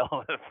commit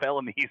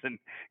felonies and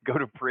go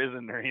to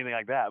prison or anything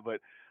like that. But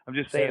I'm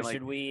just So saying, like,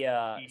 should we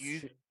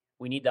use.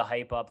 we need to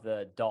hype up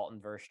the Dalton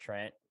versus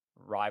Trent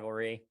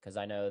rivalry because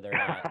I know they're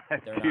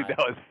Dude,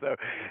 not.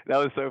 that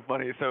was so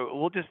funny. So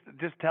we'll just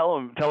tell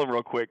him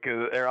real quick,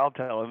 or I'll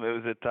tell him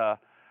it was at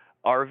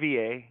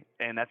RVA,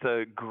 and that's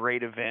a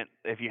great event.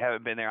 If you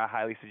haven't been there, I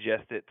highly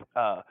suggest it.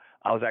 I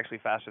was actually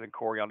faster than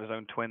Corey on his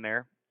own twin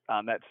there.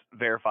 That's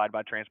verified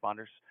by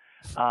transponders.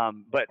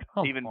 But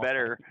Come even on.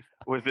 better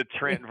was the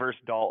Trent versus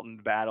Dalton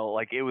battle.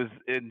 Like it was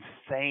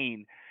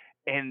insane.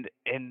 And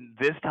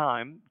this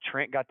time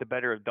Trent got the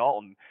better of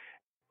Dalton.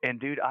 And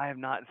dude, I have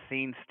not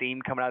seen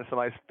steam coming out of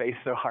somebody's face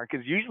so hard.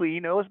 Because usually,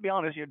 let's be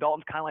honest,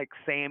 Dalton's kind of like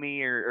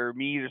Sammy or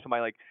me or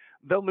somebody like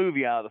they'll move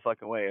you out of the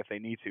fucking way if they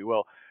need to.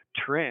 Well,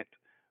 Trent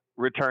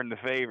returned the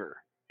favor,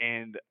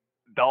 and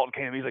Dalton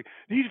came. He's like,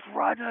 "He's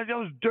right. That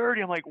was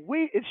dirty." I'm like,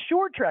 "Wait, it's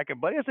short tracking,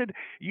 buddy." I said,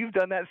 "You've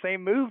done that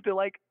same move to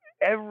like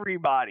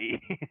everybody,"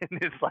 and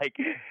it's like,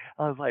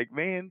 I was like,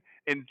 "Man."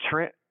 And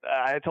Trent,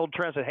 I told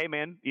Trent, I said, "Hey,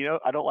 man,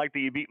 I don't like that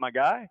you beat my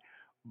guy."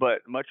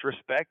 But much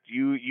respect,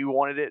 you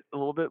wanted it a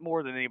little bit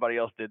more than anybody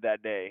else did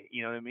that day.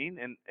 You know what I mean?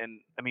 And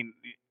I mean,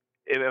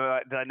 did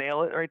I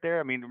nail it right there?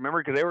 I mean,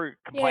 remember because they were Yeah,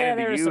 complaining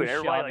to there was you some and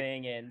everybody like,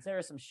 shoving and there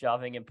was some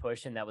shoving and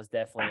pushing that was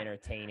definitely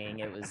entertaining.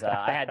 It was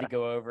I had to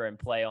go over and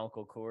play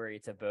Uncle Corey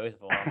to both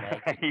of them.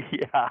 Like,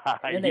 yeah,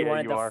 and then they yeah,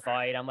 wanted you to are.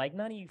 fight. I'm like,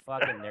 none of you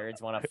fucking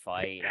nerds want to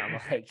fight. I'm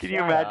like, Can you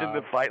shut imagine the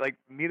up. fight? Like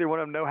neither one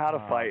of them know how to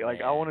Oh fight.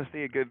 Like I want man. to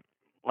see a good.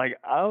 Like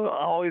I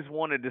always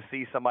wanted to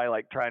see somebody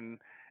like try and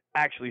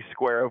actually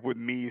square up with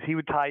Mees. He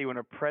would tie you in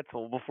a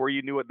pretzel before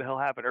you knew what the hell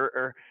happened.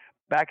 Or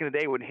back in the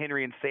day when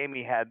Henry and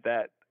Sammy had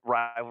that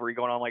rivalry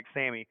going on, like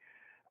Sammy.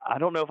 I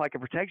don't know if I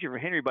could protect you from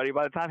Henry, buddy.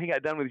 By the time he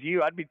got done with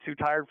you, I'd be too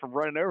tired from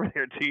running over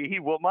there to you. He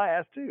whooped my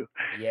ass too.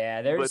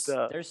 Yeah,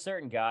 But there's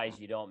certain guys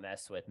you don't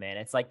mess with, man.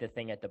 It's like the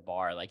thing at the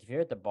bar. Like if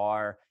you're at the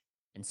bar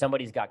and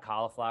somebody's got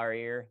cauliflower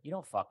ear, you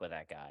don't fuck with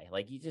that guy.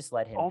 Like you just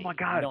let him oh my be.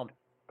 You God,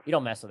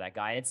 don't mess with that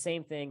guy. And it's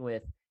same thing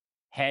with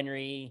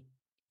Henry,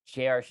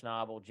 J.R.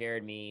 Schnabel,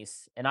 Jared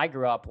Meese. And I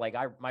grew up like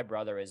my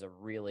brother is a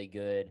really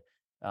good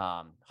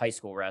high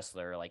school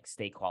wrestler, like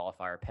state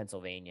qualifier,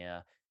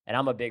 Pennsylvania. And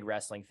I'm a big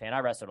wrestling fan. I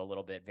wrestled a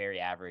little bit, very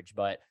average,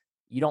 but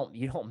you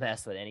don't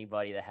mess with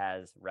anybody that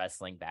has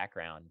wrestling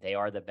background. They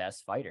are the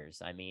best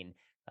fighters. I mean,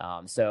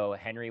 so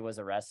Henry was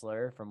a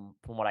wrestler from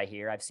what I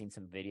hear. I've seen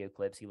some video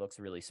clips. He looks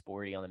really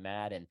sporty on the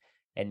mat, and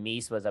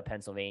Meese was a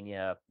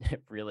Pennsylvania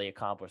really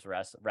accomplished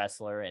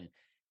wrestler, and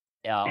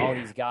all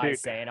these guys dude.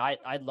 saying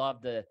I'd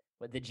love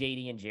with the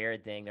JD and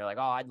Jared thing. They're like,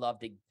 oh, I'd love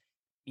to,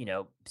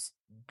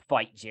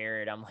 fight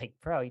Jared. I'm like,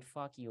 bro, he'd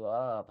fuck you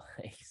up.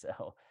 Like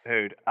so.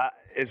 Dude,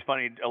 it's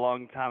funny. A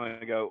long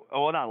time ago,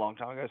 oh, well, not a long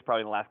time ago. It's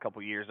probably the last couple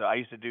of years. I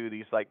used to do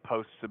these like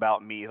posts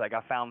about me. Like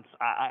I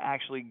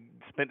actually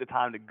spent the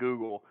time to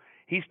Google.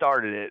 He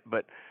started it,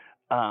 but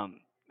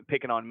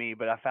picking on me.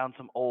 But I found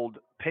some old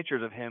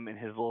pictures of him in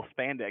his little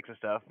spandex and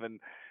stuff, and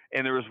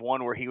there was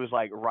one where he was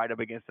like right up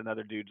against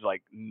another dude's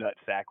like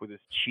nutsack with his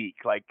cheek,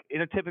 like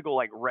in a typical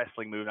like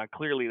wrestling move. Now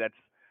clearly that's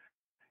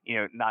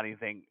not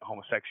anything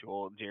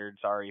homosexual, Jared.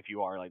 Sorry if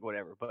you are, like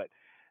whatever, but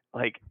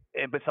like,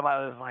 but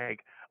somebody was like,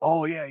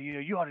 "Oh yeah,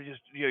 you ought to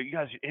just, you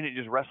guys in it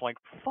just wrestling."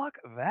 Fuck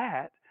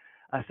that.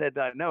 I said,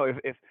 no.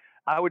 If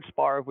I would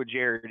spar with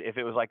Jared if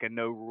it was like a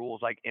no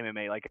rules like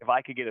MMA, like if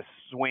I could get a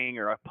swing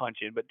or a punch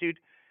in, but dude,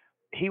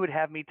 he would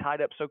have me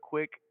tied up so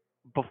quick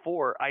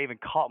before I even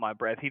caught my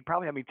breath. He'd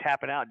probably have me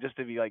tapping out just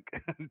if he like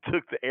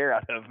took the air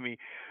out of me.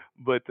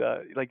 But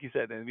like you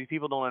said, man, these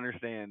people don't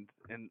understand,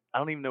 and I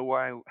don't even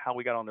know how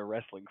we got on to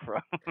wrestling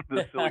from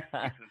the silly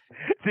season.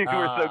 Dude,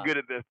 we're so uh, good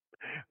at this.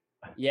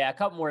 Yeah, a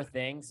couple more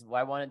things.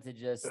 I wanted to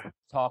just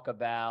talk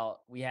about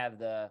we have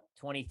the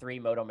 23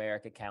 Moto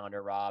America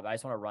calendar, Rob. I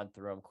just want to run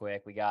through them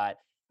quick. We got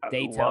I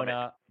love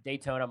it.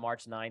 Daytona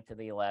March 9th to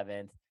the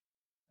 11th.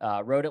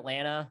 Road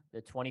Atlanta,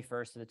 the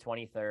 21st to the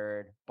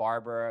 23rd.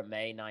 Barbara,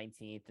 May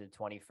 19th to the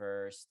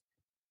 21st.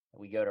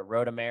 We go to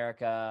Road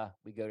America.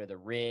 We go to the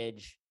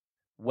Ridge.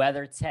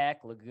 WeatherTech,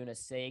 Laguna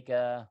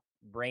Seca,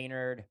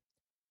 Brainerd,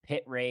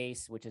 Pit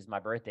Race, which is my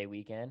birthday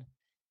weekend.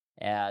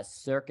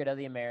 Circuit of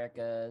the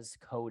Americas,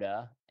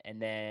 Coda,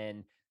 and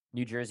then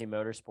New Jersey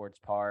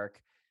Motorsports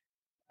Park.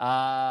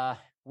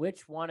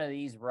 Which one of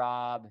these,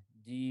 Rob,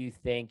 do you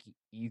think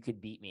you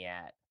could beat me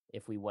at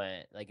if we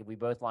went? Like if we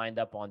both lined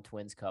up on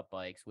Twins Cup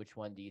bikes, which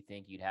one do you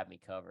think you'd have me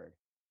covered?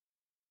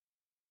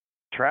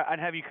 I'd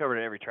have you covered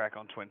at every track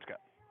on Twin Cup.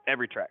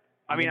 Every track.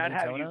 I mean, I'd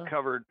have you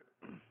covered.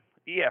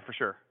 Yeah, for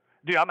sure.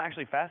 Dude, I'm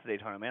actually fast at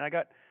Daytona, man.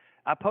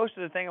 I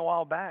posted a thing a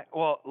while back.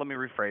 Well, let me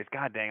rephrase.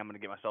 God dang, I'm going to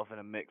get myself in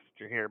a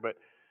mixture here. But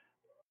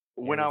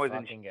when I was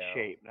in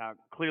shape, now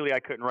clearly I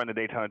couldn't run the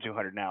Daytona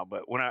 200 now,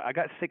 but when I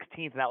got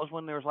 16th, and that was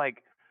when there was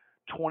like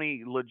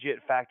 20 legit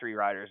factory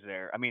riders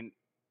there. I mean,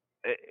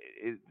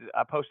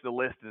 I posted a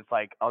list, and it's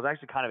like I was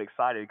actually kind of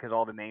excited because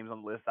all the names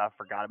on the list I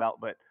forgot about.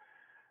 But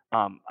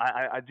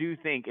I do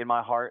think in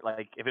my heart,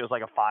 like if it was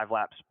like a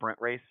 5-lap sprint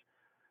race,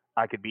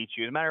 I could beat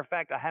you. As a matter of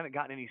fact, I haven't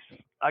gotten any.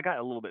 I got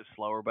a little bit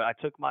slower, but I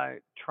took my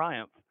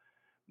Triumph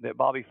that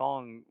Bobby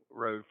Fong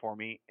rode for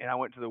me, and I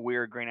went to the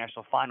Weird Grand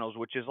National Finals,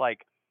 which is like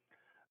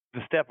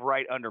the step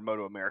right under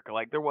Moto America.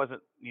 Like there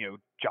wasn't,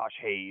 Josh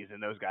Hayes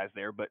and those guys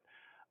there, but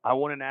I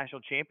won a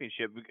national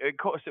championship. Of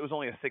course, it was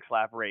only a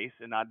 6-lap race,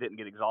 and I didn't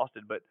get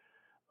exhausted, but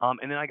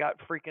and then I got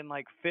freaking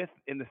like 5th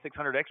in the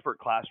 600 expert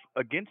class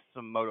against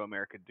some Moto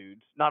America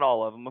dudes. Not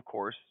all of them, of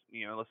course.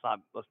 Let's not.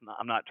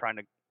 I'm not trying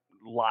to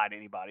lie to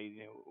anybody.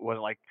 It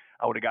wasn't like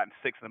I would have gotten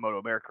 6th in the Moto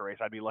America race.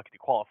 I'd be lucky to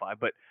qualify.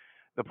 But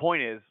the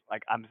point is,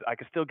 like, I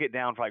could still get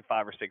down for like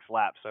 5 or 6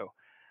 laps. So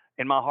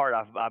in my heart,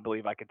 I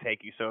believe I could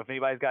take you. So if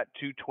anybody's got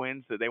 2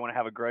 twins that they want to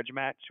have a grudge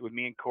match with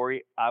me and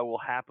Corey, I will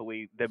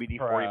happily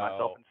WD-40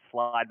 myself and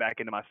slide back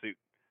into my suit.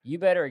 You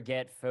better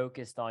get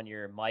focused on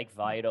your Mike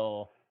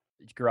Vital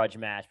grudge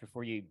match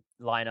before you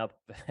line up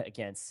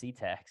against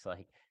C-Tex.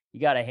 Like you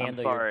got to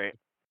handle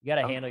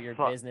your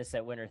business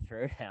at Winter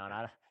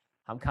Throwdown.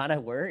 I'm kind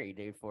of worried,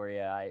 dude, for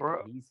you.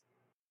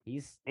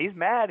 He's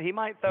mad. He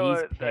might throw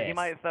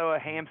a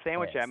ham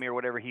sandwich at me or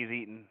whatever he's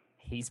eating.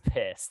 He's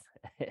pissed.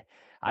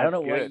 I don't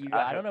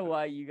know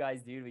what you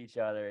guys do to each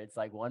other. It's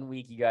like one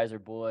week you guys are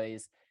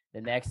boys,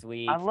 the next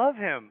week I love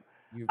him.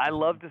 I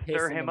love to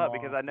stir him up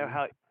because I know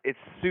how it's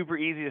super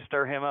easy to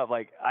stir him up.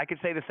 Like I could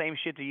say the same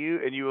shit to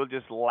you and you will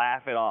just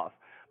laugh it off.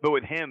 But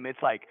with him,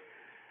 it's like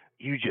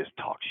you just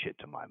talk shit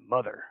to my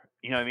mother.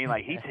 You know what I mean?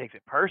 Like he takes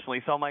it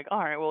personally. So I'm like, all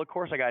right, well of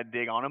course I got to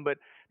dig on him. But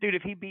dude,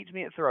 if he beats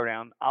me at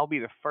Throwdown, I'll be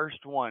the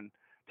first one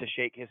to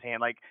shake his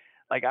hand. Like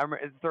I remember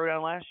at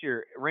Throwdown last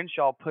year,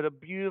 Renshaw put a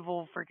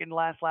beautiful freaking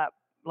last lap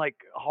like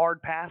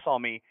hard pass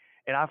on me.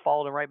 And I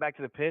followed him right back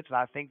to the pits, and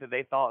I think that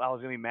they thought I was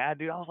going to be mad,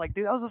 dude. I was like,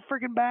 dude, that was a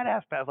freaking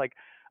badass pass. Like,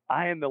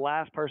 I am the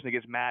last person that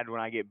gets mad when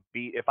I get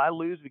beat. If I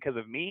lose because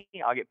of me,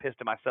 I'll get pissed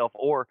at myself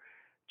or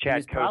Chad. He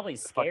was probably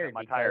scared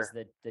because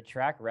the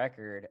track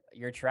record,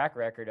 your track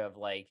record of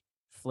like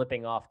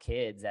flipping off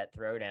kids at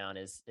Throwdown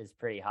is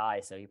pretty high.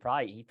 So he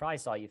probably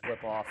saw you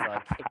flip off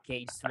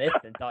Gage Smith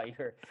and thought you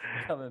were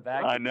coming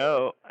back. I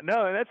know,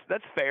 no,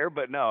 that's fair,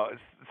 but no.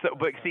 So,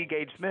 but see,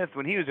 Gage Smith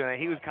when he was doing it,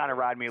 he was kind of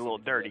riding me a little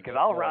dirty because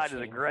I'll ride as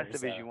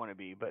aggressive as you want to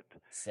be. But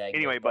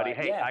anyway, buddy,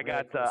 hey, I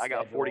got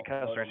 40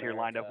 customers here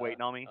lined up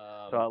waiting on me,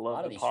 so I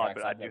love the pod,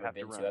 but I do have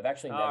to run. I've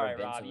actually never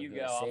been to. You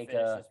go. I'll finish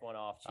this one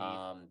off, Chief.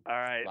 All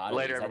right,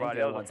 later, everybody.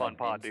 That was a fun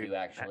pod, dude.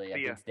 Actually,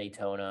 I've been to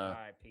Daytona. All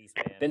right, peace,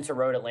 man. Been to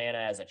Road Atlanta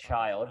as a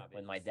child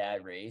when my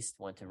dad raced.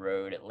 Went to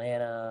Road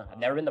Atlanta. I've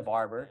never been to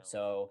Barber,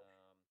 so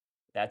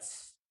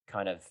that's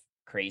kind of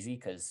crazy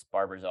because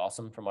Barber's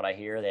awesome from what I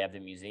hear. They have the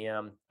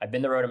museum. I've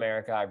been to Road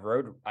America. I've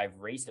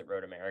raced at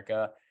Road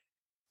America.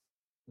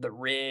 The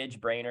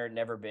Ridge, Brainerd,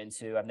 never been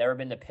to. I've never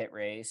been to Pit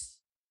Race.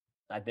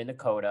 I've been to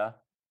Coda.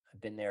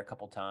 I've been there a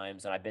couple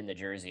times, and I've been to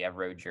Jersey. I've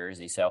rode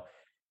Jersey, so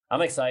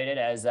I'm excited.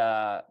 As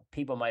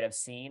people might have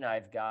seen,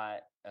 I've got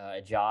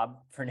a job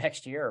for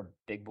next year, a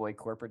big boy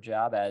corporate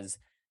job as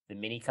the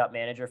Mini Cup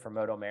manager for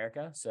Moto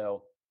America.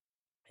 So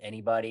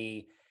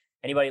anybody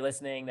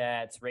listening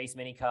that's raced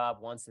Mini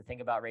Cup, wants to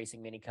think about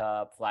racing Mini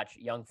Cup,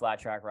 young flat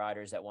track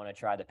riders that want to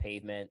try the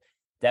pavement,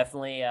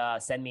 definitely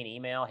send me an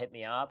email, hit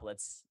me up.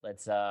 Let's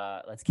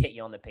get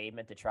you on the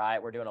pavement to try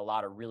it. We're doing a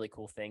lot of really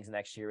cool things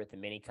next year with the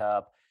Mini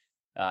Cup.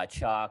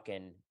 Chuck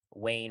and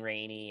Wayne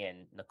Rainey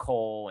and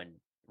Nicole and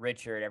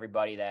Richard,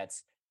 everybody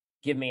that's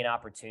given me an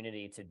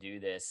opportunity to do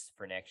this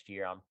for next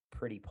year, I'm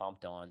pretty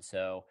pumped on.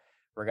 So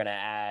we're going to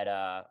add,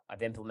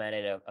 I've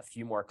implemented a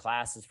few more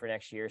classes for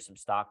next year, some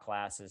stock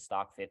classes,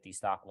 stock 50,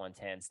 stock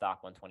 110,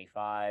 stock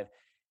 125,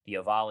 the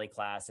Ovale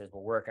classes.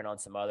 We're working on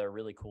some other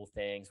really cool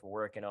things. We're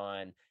working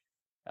on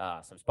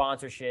some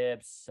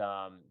sponsorships,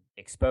 some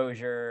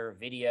exposure,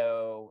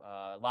 video,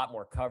 a lot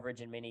more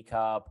coverage in Mini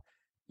Cup.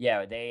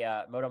 Yeah, they,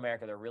 Moto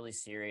America, they're really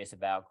serious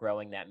about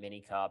growing that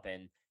Mini Cup,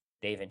 and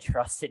they've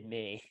entrusted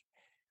me,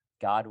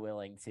 God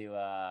willing,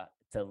 to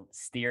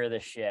steer the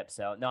ship.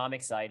 So no, I'm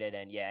excited.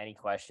 And yeah, any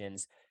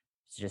questions,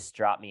 just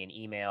drop me an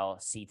email,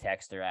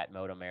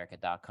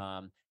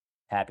 ctexter@motoamerica.com.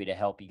 Happy to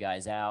help you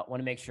guys out.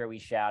 Want to make sure we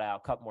shout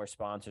out a couple more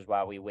sponsors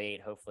while we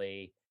wait.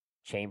 Hopefully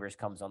Chambers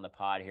comes on the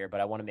pod here,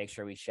 but I want to make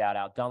sure we shout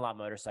out Dunlop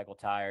Motorcycle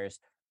Tires,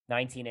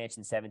 19-inch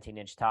and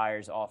 17-inch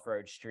tires,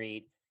 off-road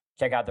street.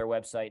 Check out their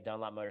website,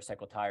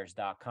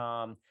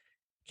 dunlopmotorcycletires.com.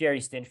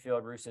 Jerry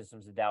Stinchfield, Roof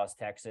Systems of Dallas,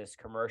 Texas,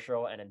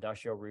 commercial and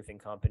industrial roofing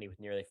company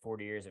with nearly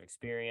 40 years of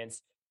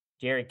experience.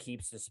 Jerry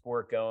keeps the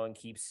sport going,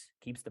 keeps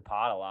the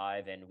pod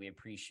alive, and we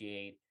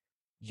appreciate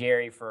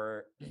Jerry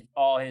for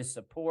all his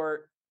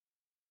support.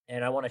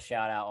 And I want to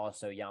shout out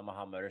also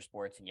Yamaha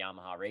Motorsports and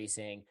Yamaha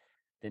Racing.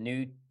 The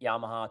new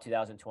Yamaha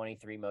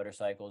 2023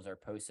 motorcycles are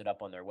posted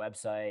up on their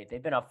website.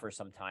 They've been up for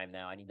some time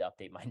now. I need to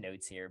update my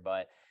notes here,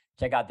 but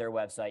check out their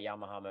website,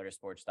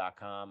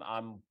 yamahamotorsports.com.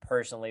 I'm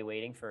personally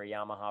waiting for a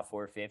Yamaha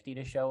 450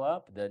 to show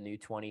up, the new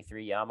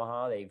 23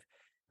 Yamaha. They've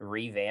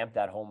revamped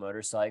that whole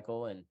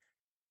motorcycle, and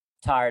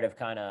tired of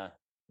kind of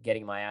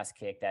getting my ass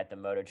kicked at the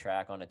moto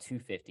track on a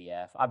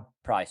 250F. I'll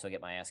probably still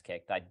get my ass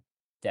kicked. I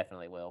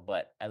definitely will,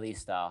 but at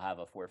least I'll have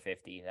a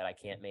 450 that I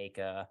can't make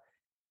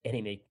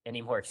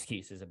any more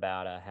excuses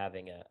about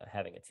having a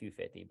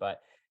 250.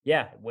 But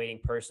yeah,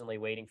 personally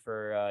waiting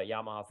for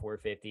Yamaha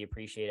 450.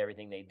 Appreciate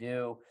everything they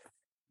do.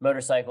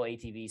 Motorcycle,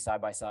 ATV,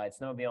 side by side,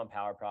 snowmobile, and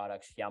power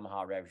products.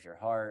 Yamaha revs your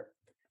heart.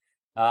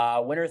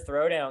 Winter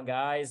Throwdown,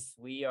 guys.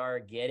 We are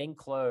getting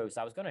close.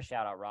 I was going to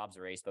shout out Rob's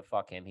race, but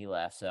fuck him. He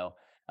left. So,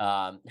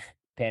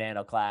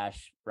 Panhandle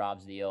Clash,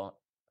 Rob's deal.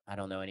 I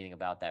don't know anything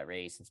about that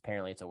race.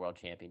 Apparently it's a world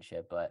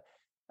championship, but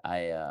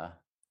I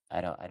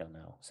don't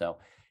know. So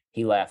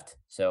he left.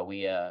 So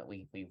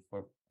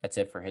that's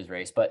it for his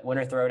race. But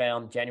Winter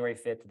Throwdown, January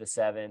 5th to the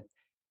 7th.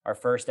 Our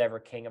first ever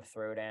King of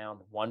Throwdown,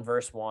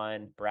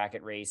 1v1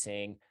 bracket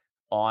racing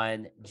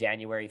on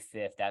January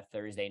 5th, that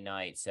Thursday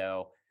night.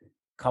 So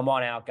come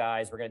on out,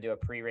 guys. We're going to do a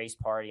pre-race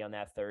party on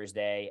that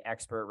Thursday.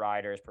 Expert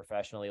riders,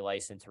 professionally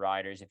licensed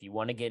riders. If you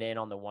want to get in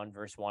on the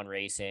 1v1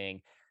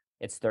 racing,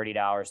 it's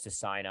 $30 to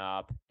sign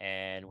up.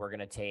 And we're going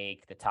to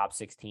take the top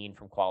 16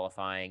 from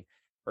qualifying.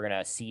 We're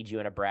going to seed you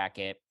in a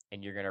bracket,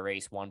 and you're going to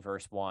race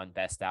 1v1,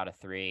 best out of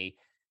 3,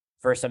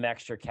 for some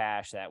extra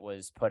cash that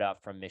was put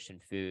up from Mission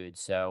Foods.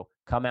 So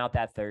come out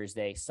that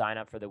Thursday, sign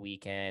up for the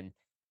weekend.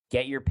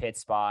 Get your pit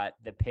spot.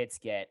 The pits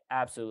get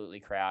absolutely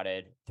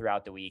crowded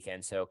throughout the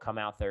weekend. So come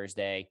out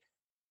Thursday,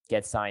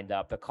 get signed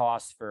up. The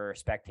cost for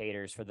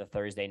spectators for the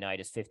Thursday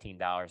night is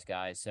 $15,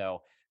 guys.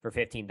 So for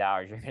 $15,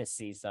 you're going to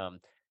see some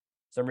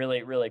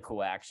really, really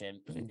cool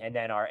action. And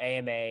then our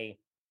AMA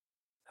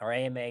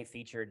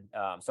featured,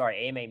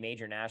 AMA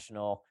Major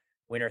National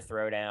Winter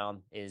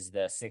Throwdown is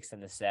the 6th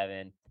and the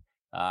 7th.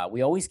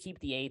 We always keep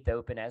the 8th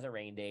open as a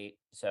rain date.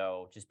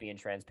 So just being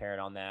transparent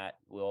on that.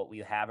 We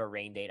have a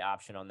rain date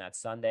option on that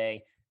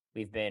Sunday.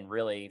 We've been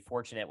really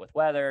fortunate with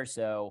weather.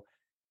 So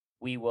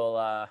we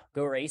will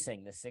go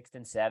racing the 6th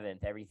and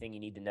 7th. Everything you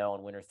need to know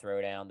on Winter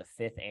Throwdown.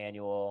 The 5th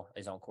annual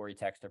is on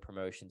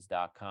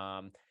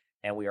CoreyTexterPromotions.com.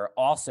 And we are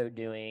also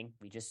doing,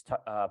 we just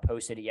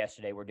posted it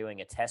yesterday, we're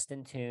doing a test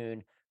and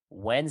tune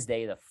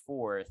Wednesday the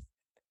 4th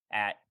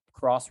at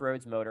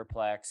Crossroads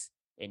Motorplex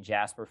in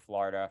Jasper,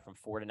 Florida, from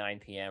 4 to 9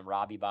 p.m.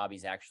 Robbie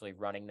Bobby's actually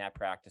running that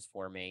practice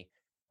for me.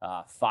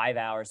 5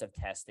 hours of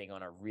testing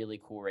on a really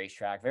cool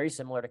racetrack, very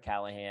similar to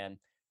Callahan.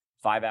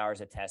 5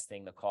 hours of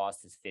testing. The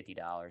cost is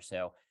 $50.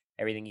 So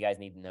everything you guys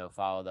need to know,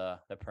 follow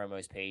the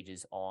promos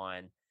pages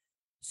on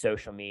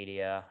social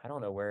media. I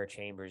don't know where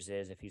Chambers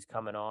is, if he's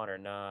coming on or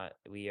not.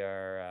 We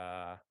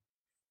are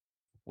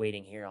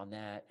waiting here on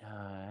that.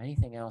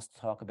 Anything else to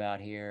talk about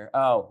here?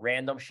 Oh,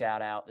 random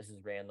shout out. This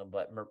is random,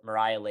 but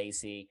Mariah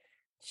Lacey,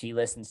 she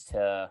listens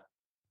to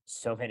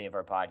so many of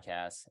our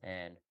podcasts,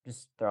 and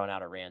just throwing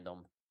out a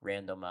random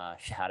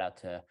shout out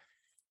to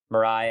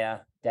Mariah.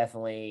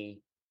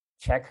 Definitely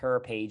check her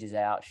pages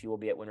out. She will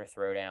be at Winter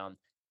Throwdown.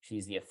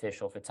 She's the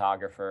official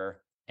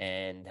photographer,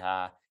 and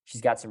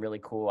she's got some really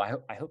cool.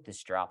 I hope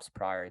this drops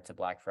prior to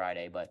Black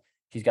Friday, but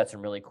she's got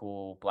some really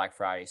cool Black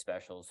Friday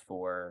specials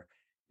for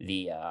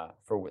the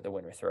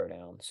Winter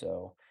Throwdown.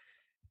 So,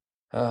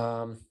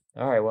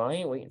 all right. Well, I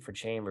ain't waiting for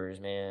Chambers,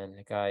 man.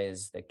 The guy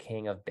is the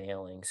king of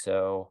bailing.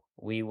 So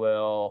we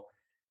will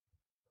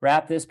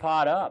wrap this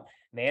pod up.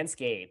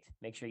 Manscaped.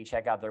 Make sure you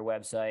check out their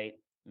website,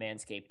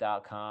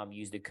 manscaped.com.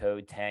 Use the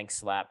code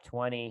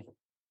TANKSLAP20.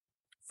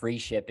 Free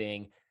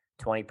shipping,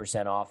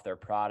 20% off their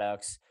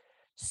products.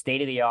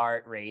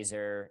 State-of-the-art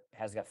razor,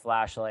 has got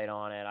flashlight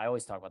on it. I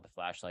always talk about the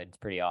flashlight. It's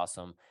pretty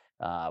awesome.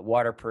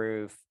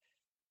 Waterproof.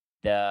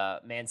 The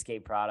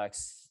Manscaped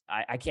products,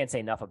 I can't say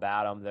enough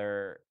about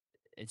them.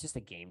 It's just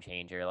a game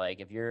changer. Like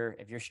if you're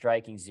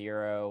striking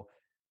zero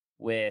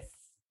with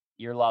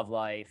your love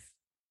life,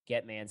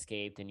 get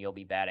Manscaped and you'll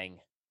be batting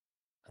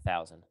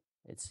 1,000.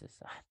 It's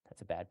just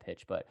that's a bad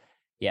pitch, but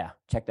yeah,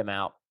 check them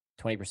out.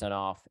 20%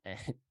 off and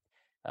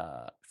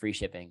free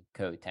shipping.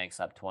 Code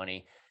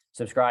TANKSLAP20.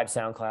 Subscribe,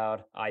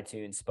 SoundCloud,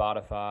 iTunes,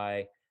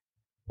 Spotify.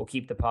 We'll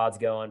keep the pods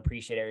going.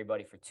 Appreciate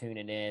everybody for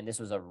tuning in. This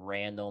was a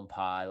random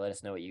pod. Let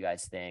us know what you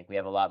guys think. We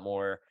have a lot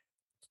more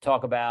to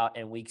talk about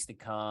in weeks to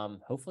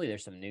come. Hopefully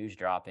there's some news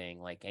dropping,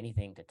 like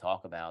anything to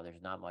talk about.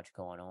 There's not much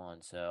going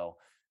on. So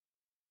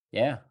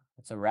yeah,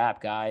 that's a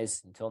wrap,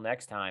 guys. Until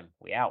next time,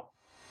 we out.